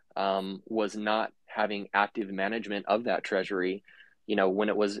was not having active management of that treasury when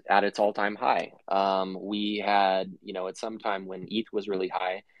it was at its all-time high. We had, at some time when ETH was really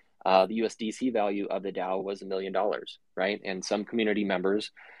high, the USDC value of the DAO was $1 million, right? And some community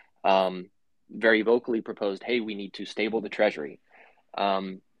members very vocally proposed, hey, we need to stable the treasury.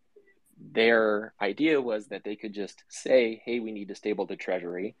 Their idea was that they could just say, hey, we need to stable the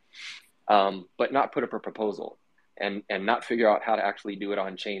treasury, but not put up a proposal and not figure out how to actually do it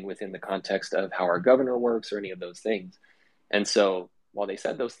on chain within the context of how our governor works or any of those things. And so while they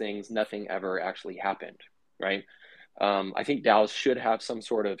said those things, nothing ever actually happened, right? I think DAOs should have some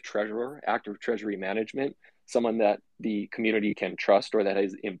sort of treasurer, active treasury management, someone that the community can trust or that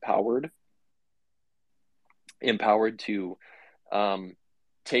is empowered to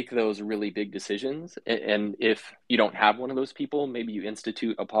take those really big decisions. And if you don't have one of those people, maybe you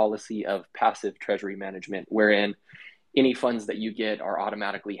institute a policy of passive treasury management, wherein any funds that you get are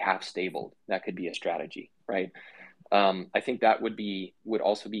automatically half stabled. That could be a strategy, right? I think that would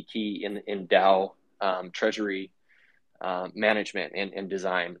also be key in DAO treasury management and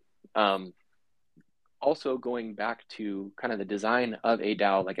design. Also, going back to kind of the design of a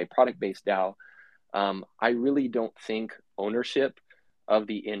DAO, like a product-based DAO, I really don't think ownership of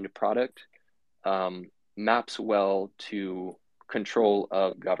the end product maps well to control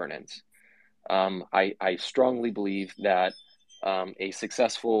of governance. I strongly believe that a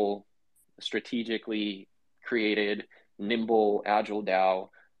successful, strategically created, nimble, agile DAO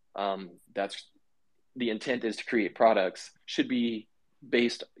That's the intent is to create products should be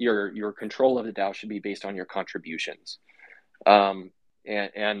based, your control of the DAO should be based on your contributions.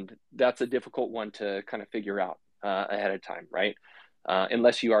 And that's a difficult one to kind of figure out ahead of time, right?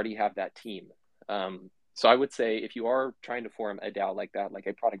 Unless you already have that team. So I would say if you are trying to form a DAO like that, like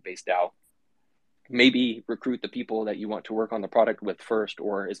a product-based DAO, maybe recruit the people that you want to work on the product with first,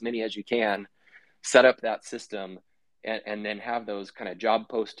 or as many as you can, set up that system, and then have those kind of job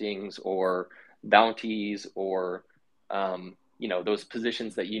postings or bounties or those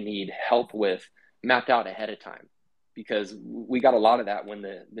positions that you need help with mapped out ahead of time, because we got a lot of that when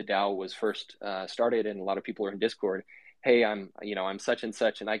the DAO was first started, and a lot of people are in Discord. Hey, I'm such and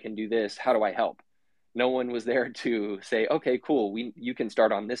such, and I can do this. How do I help? No one was there to say, okay, cool, you can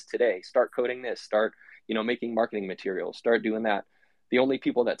start on this today. Start coding this. Start making marketing materials. Start doing that. The only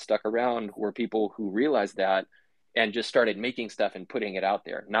people that stuck around were people who realized that and just started making stuff and putting it out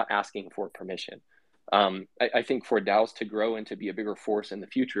there, not asking for permission. I think for DAOs to grow and to be a bigger force in the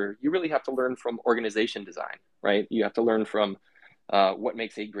future, you really have to learn from organization design, right? You have to learn from what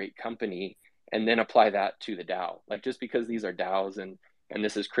makes a great company, and then apply that to the DAO. Like, just because these are DAOs and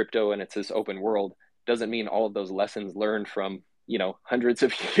this is crypto and it's this open world doesn't mean all of those lessons learned from hundreds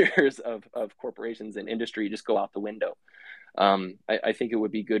of years of corporations and industry just go out the window. I think it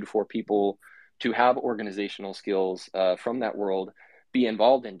would be good for people to have organizational skills from that world, be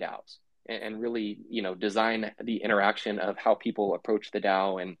involved in DAOs, and really design the interaction of how people approach the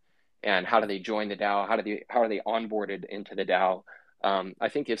DAO, and how do they join the DAO, how are they onboarded into the DAO. I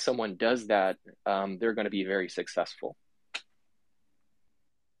think if someone does that, they're going to be very successful.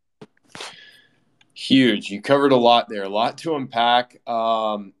 Huge. You covered a lot there, a lot to unpack.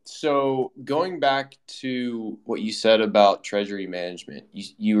 So going back to what you said about treasury management,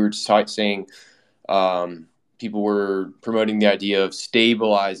 you were saying people were promoting the idea of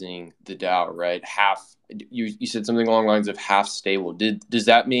stabilizing the DAO, right? You said something along the lines of half stable. Does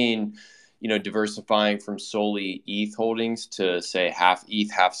that mean, diversifying from solely ETH holdings to, say, half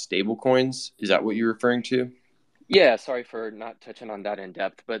ETH, half stable coins? Is that what you're referring to? Yeah, sorry for not touching on that in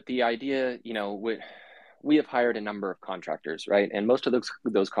depth, but the idea, we have hired a number of contractors, right? And most of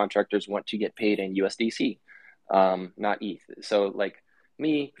those contractors want to get paid in USDC, not ETH. So, like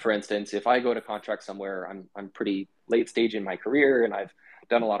me, for instance, if I go to contract somewhere, I'm pretty late stage in my career and I've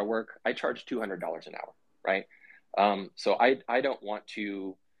done a lot of work, I charge $200 an hour, right? So I don't want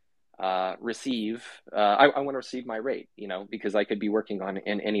to receive. I want to receive my rate, because I could be working on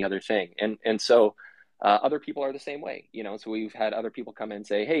any other thing, and so. Other people are the same way, so we've had other people come in and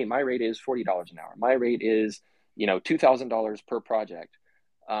say, hey, my rate is $40 an hour. My rate is, $2,000 per project.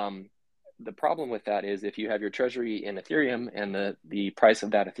 The problem with that is if you have your treasury in Ethereum and the price of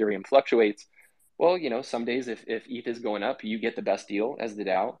that Ethereum fluctuates, well, some days if ETH is going up, you get the best deal as the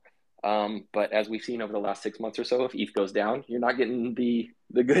DAO. But as we've seen over the last 6 months or so, if ETH goes down, you're not getting the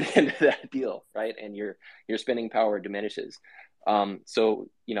good end of that deal, right? And your spending power diminishes. So,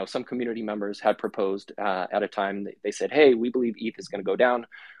 some community members had proposed at a time, they said, hey, we believe ETH is going to go down.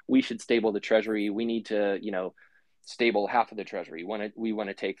 We should stable the treasury. We need to, stable half of the treasury. We want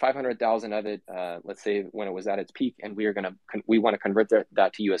to take 500,000 of it, let's say when it was at its peak, and we want to convert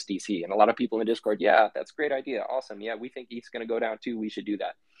that to USDC. And a lot of people in Discord, yeah, that's a great idea. Awesome. Yeah, we think ETH's going to go down too. We should do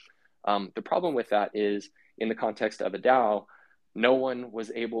that. The problem with that is, in the context of a DAO, no one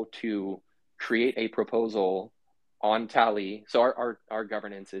was able to create a proposal on Tally. So our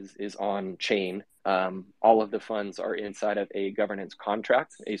governance is on chain. All of the funds are inside of a governance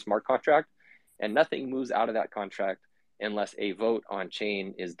contract, a smart contract, and nothing moves out of that contract unless a vote on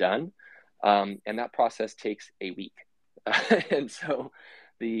chain is done. And that process takes a week. And so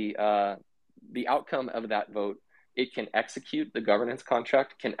the outcome of that vote, it can execute the governance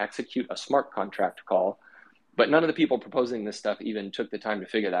contract, can execute a smart contract call, but none of the people proposing this stuff even took the time to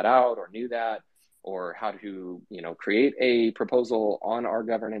figure that out, or knew that, or how to create a proposal on our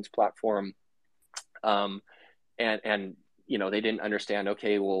governance platform. And they didn't understand,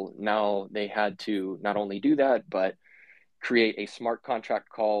 okay, well, now they had to not only do that, but create a smart contract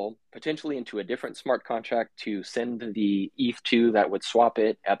call potentially into a different smart contract to send the ETH to that would swap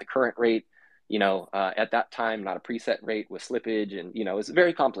it at the current rate, at that time, not a preset rate with slippage. And, it's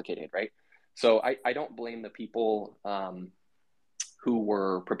very complicated, right? So I don't blame the people who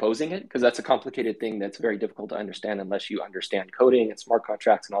were proposing it, because that's a complicated thing that's very difficult to understand unless you understand coding and smart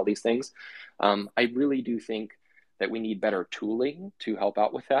contracts and all these things. I really do think that we need better tooling to help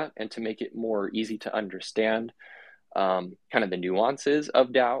out with that and to make it more easy to understand kind of the nuances of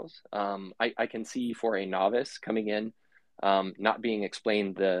DAOs. I can see for a novice coming in, not being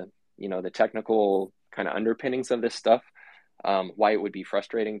explained the technical kind of underpinnings of this stuff, why it would be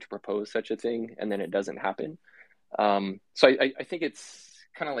frustrating to propose such a thing and then it doesn't happen. So I think it's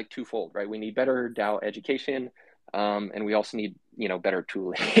kind of like twofold, right? We need better DAO education, and we also need better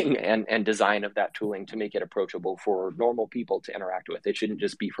tooling and design of that tooling to make it approachable for normal people to interact with. It shouldn't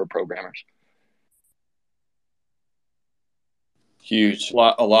just be for programmers. Huge,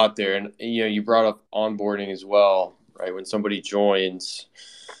 a lot there, and you brought up onboarding as well, right? When somebody joins,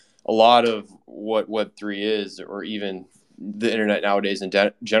 a lot of what Web3 is, or even the internet nowadays in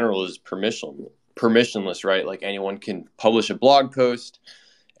general, is permissionless, right? Like anyone can publish a blog post,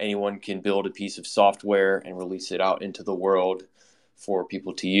 anyone can build a piece of software and release it out into the world for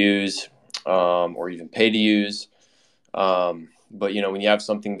people to use, or even pay to use. But when you have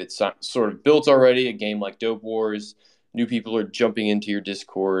something that's sort of built already, a game like Dope Wars, new people are jumping into your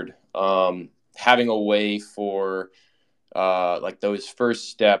Discord, having a way for like those first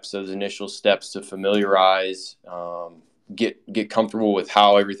steps, those initial steps to familiarize, get comfortable with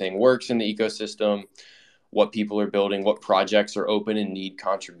how everything works in the ecosystem, what people are building, what projects are open and need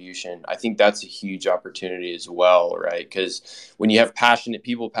contribution. I think that's a huge opportunity as well, right? Because when you have passionate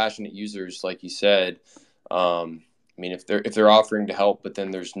people, passionate users, like you said, I mean, if they're offering to help, but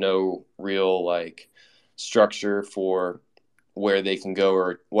then there's no real like structure for where they can go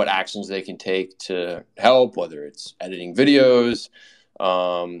or what actions they can take to help, whether it's editing videos,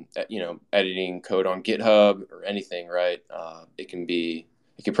 editing code on GitHub or anything, right? It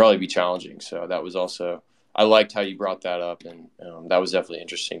can probably be challenging. So that was also, I liked how you brought that up, and that was definitely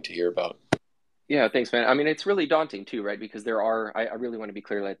interesting to hear about. Yeah, thanks, man. I mean, it's really daunting too, right? Because I really want to be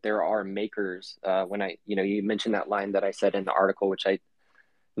clear that there are makers. You mentioned that line that I said in the article, which I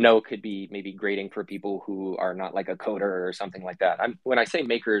know could be maybe grating for people who are not like a coder or something like that. When I say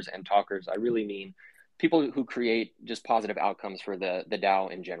makers and talkers, I really mean people who create just positive outcomes for the DAO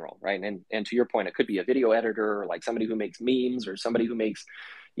in general, right? And to your point, it could be a video editor, or like somebody who makes memes, or somebody who makes,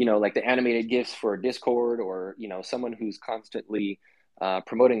 like the animated GIFs for Discord, or someone who's constantly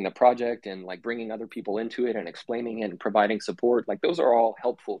promoting the project and like bringing other people into it and explaining it and providing support. Like those are all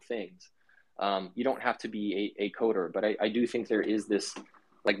helpful things. You don't have to be a coder, but I do think there is this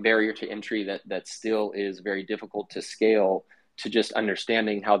like barrier to entry that still is very difficult to scale to just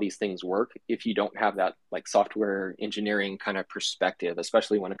understanding how these things work if you don't have that like software engineering kind of perspective,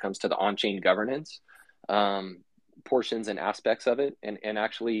 especially when it comes to the on-chain governance portions and aspects of it. And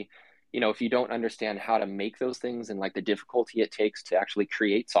actually, if you don't understand how to make those things and like the difficulty it takes to actually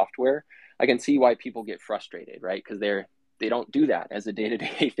create software, I can see why people get frustrated, right? Because they don't do that as a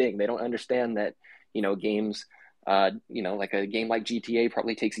day-to-day thing. They don't understand that games, like a game like GTA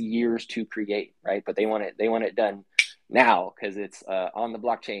probably takes years to create, right? But they want it done now because it's on the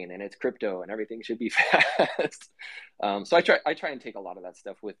blockchain and it's crypto and everything should be fast. So I try and take a lot of that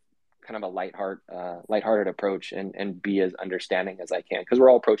stuff with kind of a lighthearted approach, and be as understanding as I can, because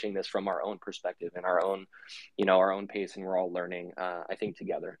we're all approaching this from our own perspective and our own pace, and we're all learning, I think,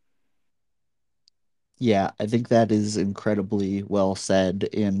 together. Yeah, I think that is incredibly well said.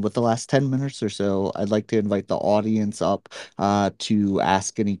 And with the last 10 minutes or so, I'd like to invite the audience up to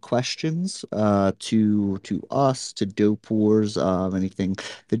ask any questions to us, to Dope Wars, anything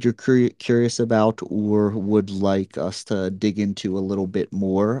that you're curious about or would like us to dig into a little bit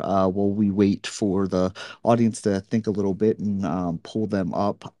more while we wait for the audience to think a little bit and pull them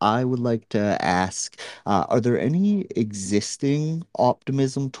up. I would like to ask, are there any existing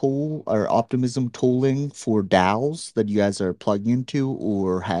optimism tooling for DAOs that you guys are plugging into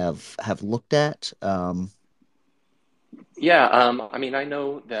or have looked at? Yeah, I mean, I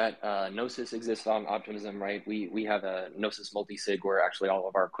know that Gnosis exists on Optimism, right? We have a Gnosis multi-sig where actually all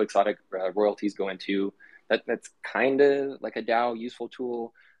of our Quixotic royalties go into. That's kind of like a DAO useful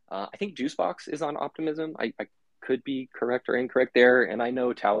tool. I think Juicebox is on Optimism. I could be correct or incorrect there, and I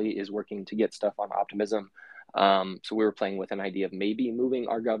know Tally is working to get stuff on Optimism. So we were playing with an idea of maybe moving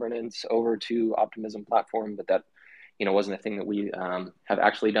our governance over to Optimism platform, but that wasn't a thing that we have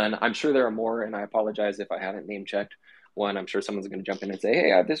actually done. I'm sure there are more, and I apologize if I haven't name checked one. I'm sure someone's going to jump in and say,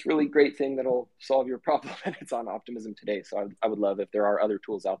 hey, I have this really great thing that'll solve your problem, and it's on Optimism today. So I would love if there are other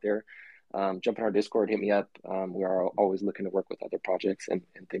tools out there. Jump in our Discord, hit me up. We are always looking to work with other projects and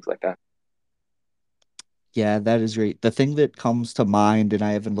things like that. Yeah, that is great. The thing that comes to mind, and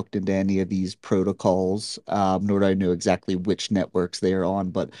I haven't looked into any of these protocols, nor do I know exactly which networks they are on,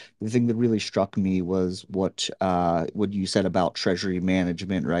 but the thing that really struck me was what you said about treasury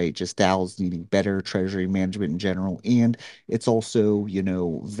management, right? Just DAOs needing better treasury management in general, and it's also,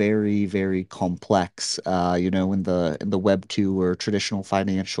 very, very complex. In the Web2 or traditional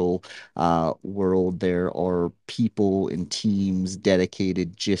financial world, there are people and teams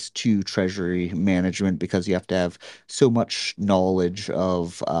dedicated just to treasury management because because you have to have so much knowledge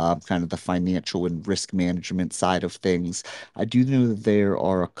of kind of the financial and risk management side of things. I do know that there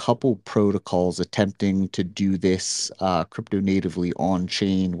are a couple protocols attempting to do this crypto natively on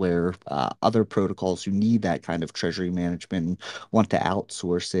chain, where other protocols who need that kind of treasury management and want to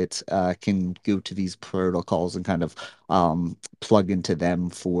outsource it can go to these protocols and kind of plug into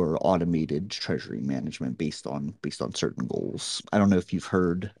them for automated treasury management based on certain goals. I don't know if you've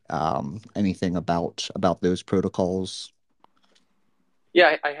heard anything about those protocols.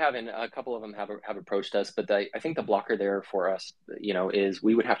 Yeah, I have, and a couple of them have approached us, but I think the blocker there for us, is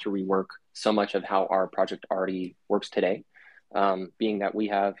we would have to rework so much of how our project already works today, being that we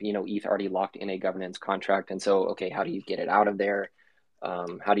have, ETH already locked in a governance contract, and so, okay, how do you get it out of there?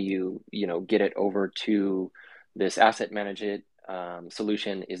 How do you, get it over to this asset manage it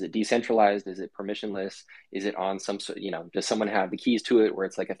solution? Is it decentralized? Is it permissionless? Is it on some sort, does someone have the keys to it where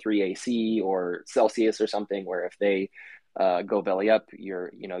it's like a 3AC or Celsius or something, where if they go belly up,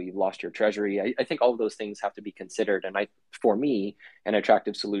 you've lost your treasury. I think all of those things have to be considered. And for me, an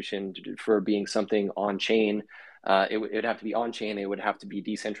attractive solution for being something on chain, it would have to be on chain. It would have to be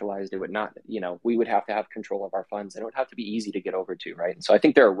decentralized. It would not, we would have to have control of our funds, and it would have to be easy to get over to, right? And so I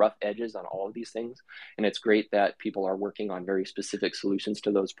think there are rough edges on all of these things, and it's great that people are working on very specific solutions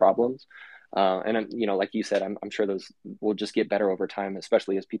to those problems. And like you said, I'm sure those will just get better over time,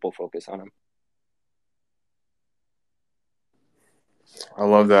 especially as people focus on them. I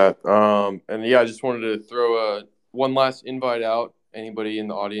love that. And yeah, I just wanted to throw one last invite out. Anybody in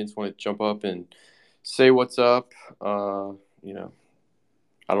the audience want to jump up and say what's up? I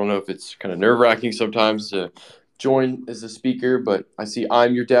don't know if it's kind of nerve-wracking sometimes to join as a speaker, but I see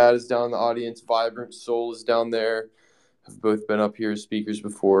I'm Your Dad is down in the audience. Vibrant Soul is down there. Have both been up here as speakers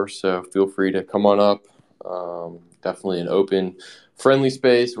before, so feel free to come on up. Definitely an open, friendly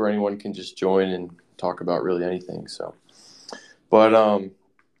space where anyone can just join and talk about really anything. So, but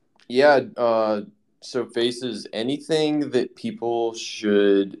yeah. So Faces, anything that people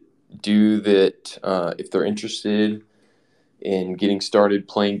should do that if they're interested in getting started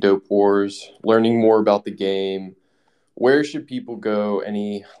playing Dope Wars, learning more about the game, where should people go?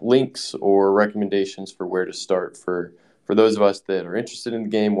 Any links or recommendations for where to start for those of us that are interested in the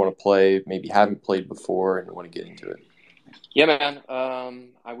game, want to play, maybe haven't played before, and want to get into it? Yeah, man.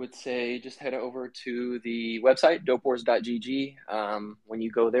 I would say just head over to the website, dopewars.gg. When you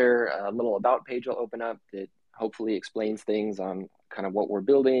go there, a little about page will open up that hopefully explains things on kind of what we're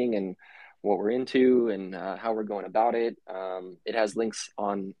building and what we're into and how we're going about it. It has links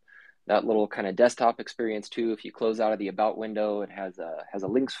on that little kind of desktop experience too. If you close out of the about window, it has a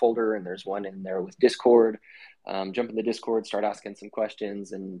links folder, and there's one in there with Discord. Jump in the Discord, start asking some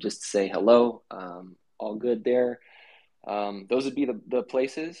questions, and just say hello. All good there. Those would be the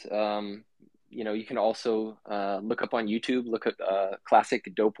places. You can also look up on YouTube, look at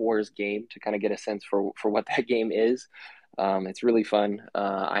classic Dope Wars game to kind of get a sense for what that game is. It's really fun.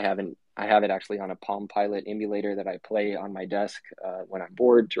 I have it actually on a Palm Pilot emulator that I play on my desk when I'm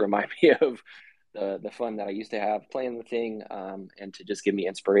bored, to remind me of the fun that I used to have playing the thing, and to just give me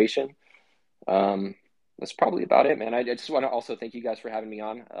inspiration. That's probably about it, man. I just want to also thank you guys for having me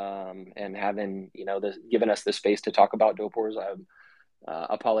on, and having, given us the space to talk about Dope Wars. I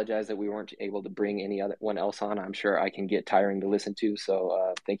apologize that we weren't able to bring any other one else on. I'm sure I can get tiring to listen to.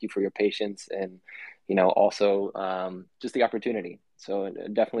 So thank you for your patience, and, also just the opportunity. So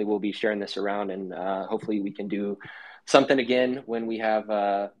definitely we'll be sharing this around, and hopefully we can do something again when we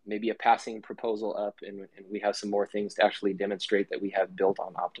have maybe a passing proposal up, and we have some more things to actually demonstrate that we have built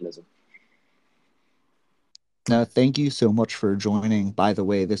on Optimism. Thank you so much for joining. By the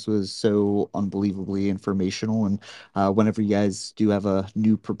way, this was so unbelievably informational. And whenever you guys do have a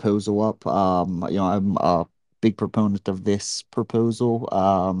new proposal up, I'm a big proponent of this proposal.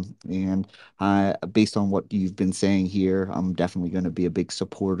 And based on what you've been saying here, I'm definitely going to be a big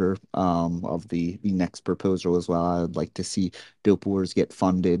supporter of the next proposal as well. I'd like to see Dope Wars get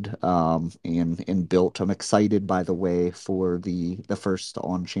funded and built. I'm excited, by the way, for the first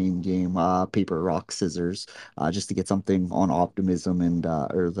on-chain game, Paper Rock Scissors, just to get something on Optimism and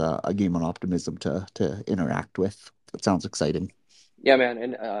or a game on Optimism to interact with. That sounds exciting. Yeah, man,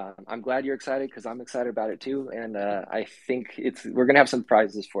 and I'm glad you're excited because I'm excited about it too. And I think we're gonna have some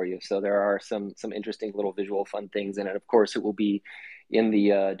prizes for you. So there are some interesting little visual fun things, and of course it will be in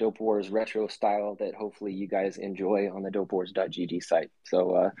the Dope Wars retro style that hopefully you guys enjoy on the dopewars.gg site.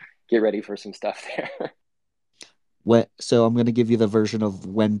 So get ready for some stuff there. So I'm going to give you the version of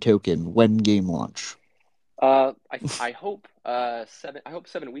when token, when game launch. I hope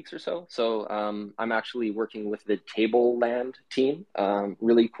 7 weeks or so. So I'm actually working with the Tableland team.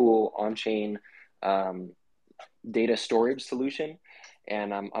 Really cool on-chain data storage solution.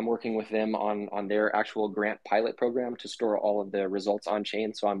 And I'm working with them on their actual grant pilot program to store all of the results on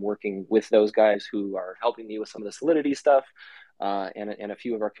chain. So I'm working with those guys who are helping me with some of the Solidity stuff, and a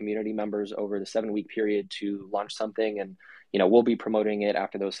few of our community members over the 7-week period to launch something. And we'll be promoting it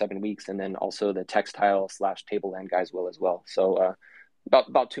after those 7 weeks, and then also the textile/tableland guys will as well. So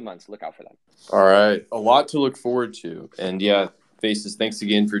about 2 months. Look out for that. All right, a lot to look forward to. And yeah, Faces, thanks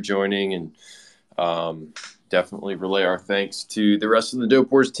again for joining, and definitely relay our thanks to the rest of the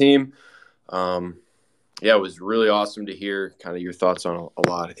Dope Wars team. Yeah, it was really awesome to hear kind of your thoughts on a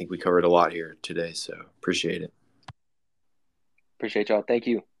lot. I think we covered a lot here today, so appreciate it. Appreciate y'all. Thank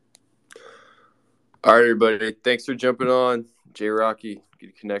you. All right, everybody. Thanks for jumping on. J Rocky,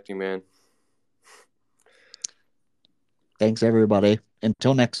 good connecting, man. Thanks, everybody.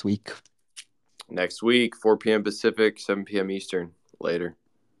 Until next week. Next week, 4 p.m. Pacific, 7 p.m. Eastern. Later.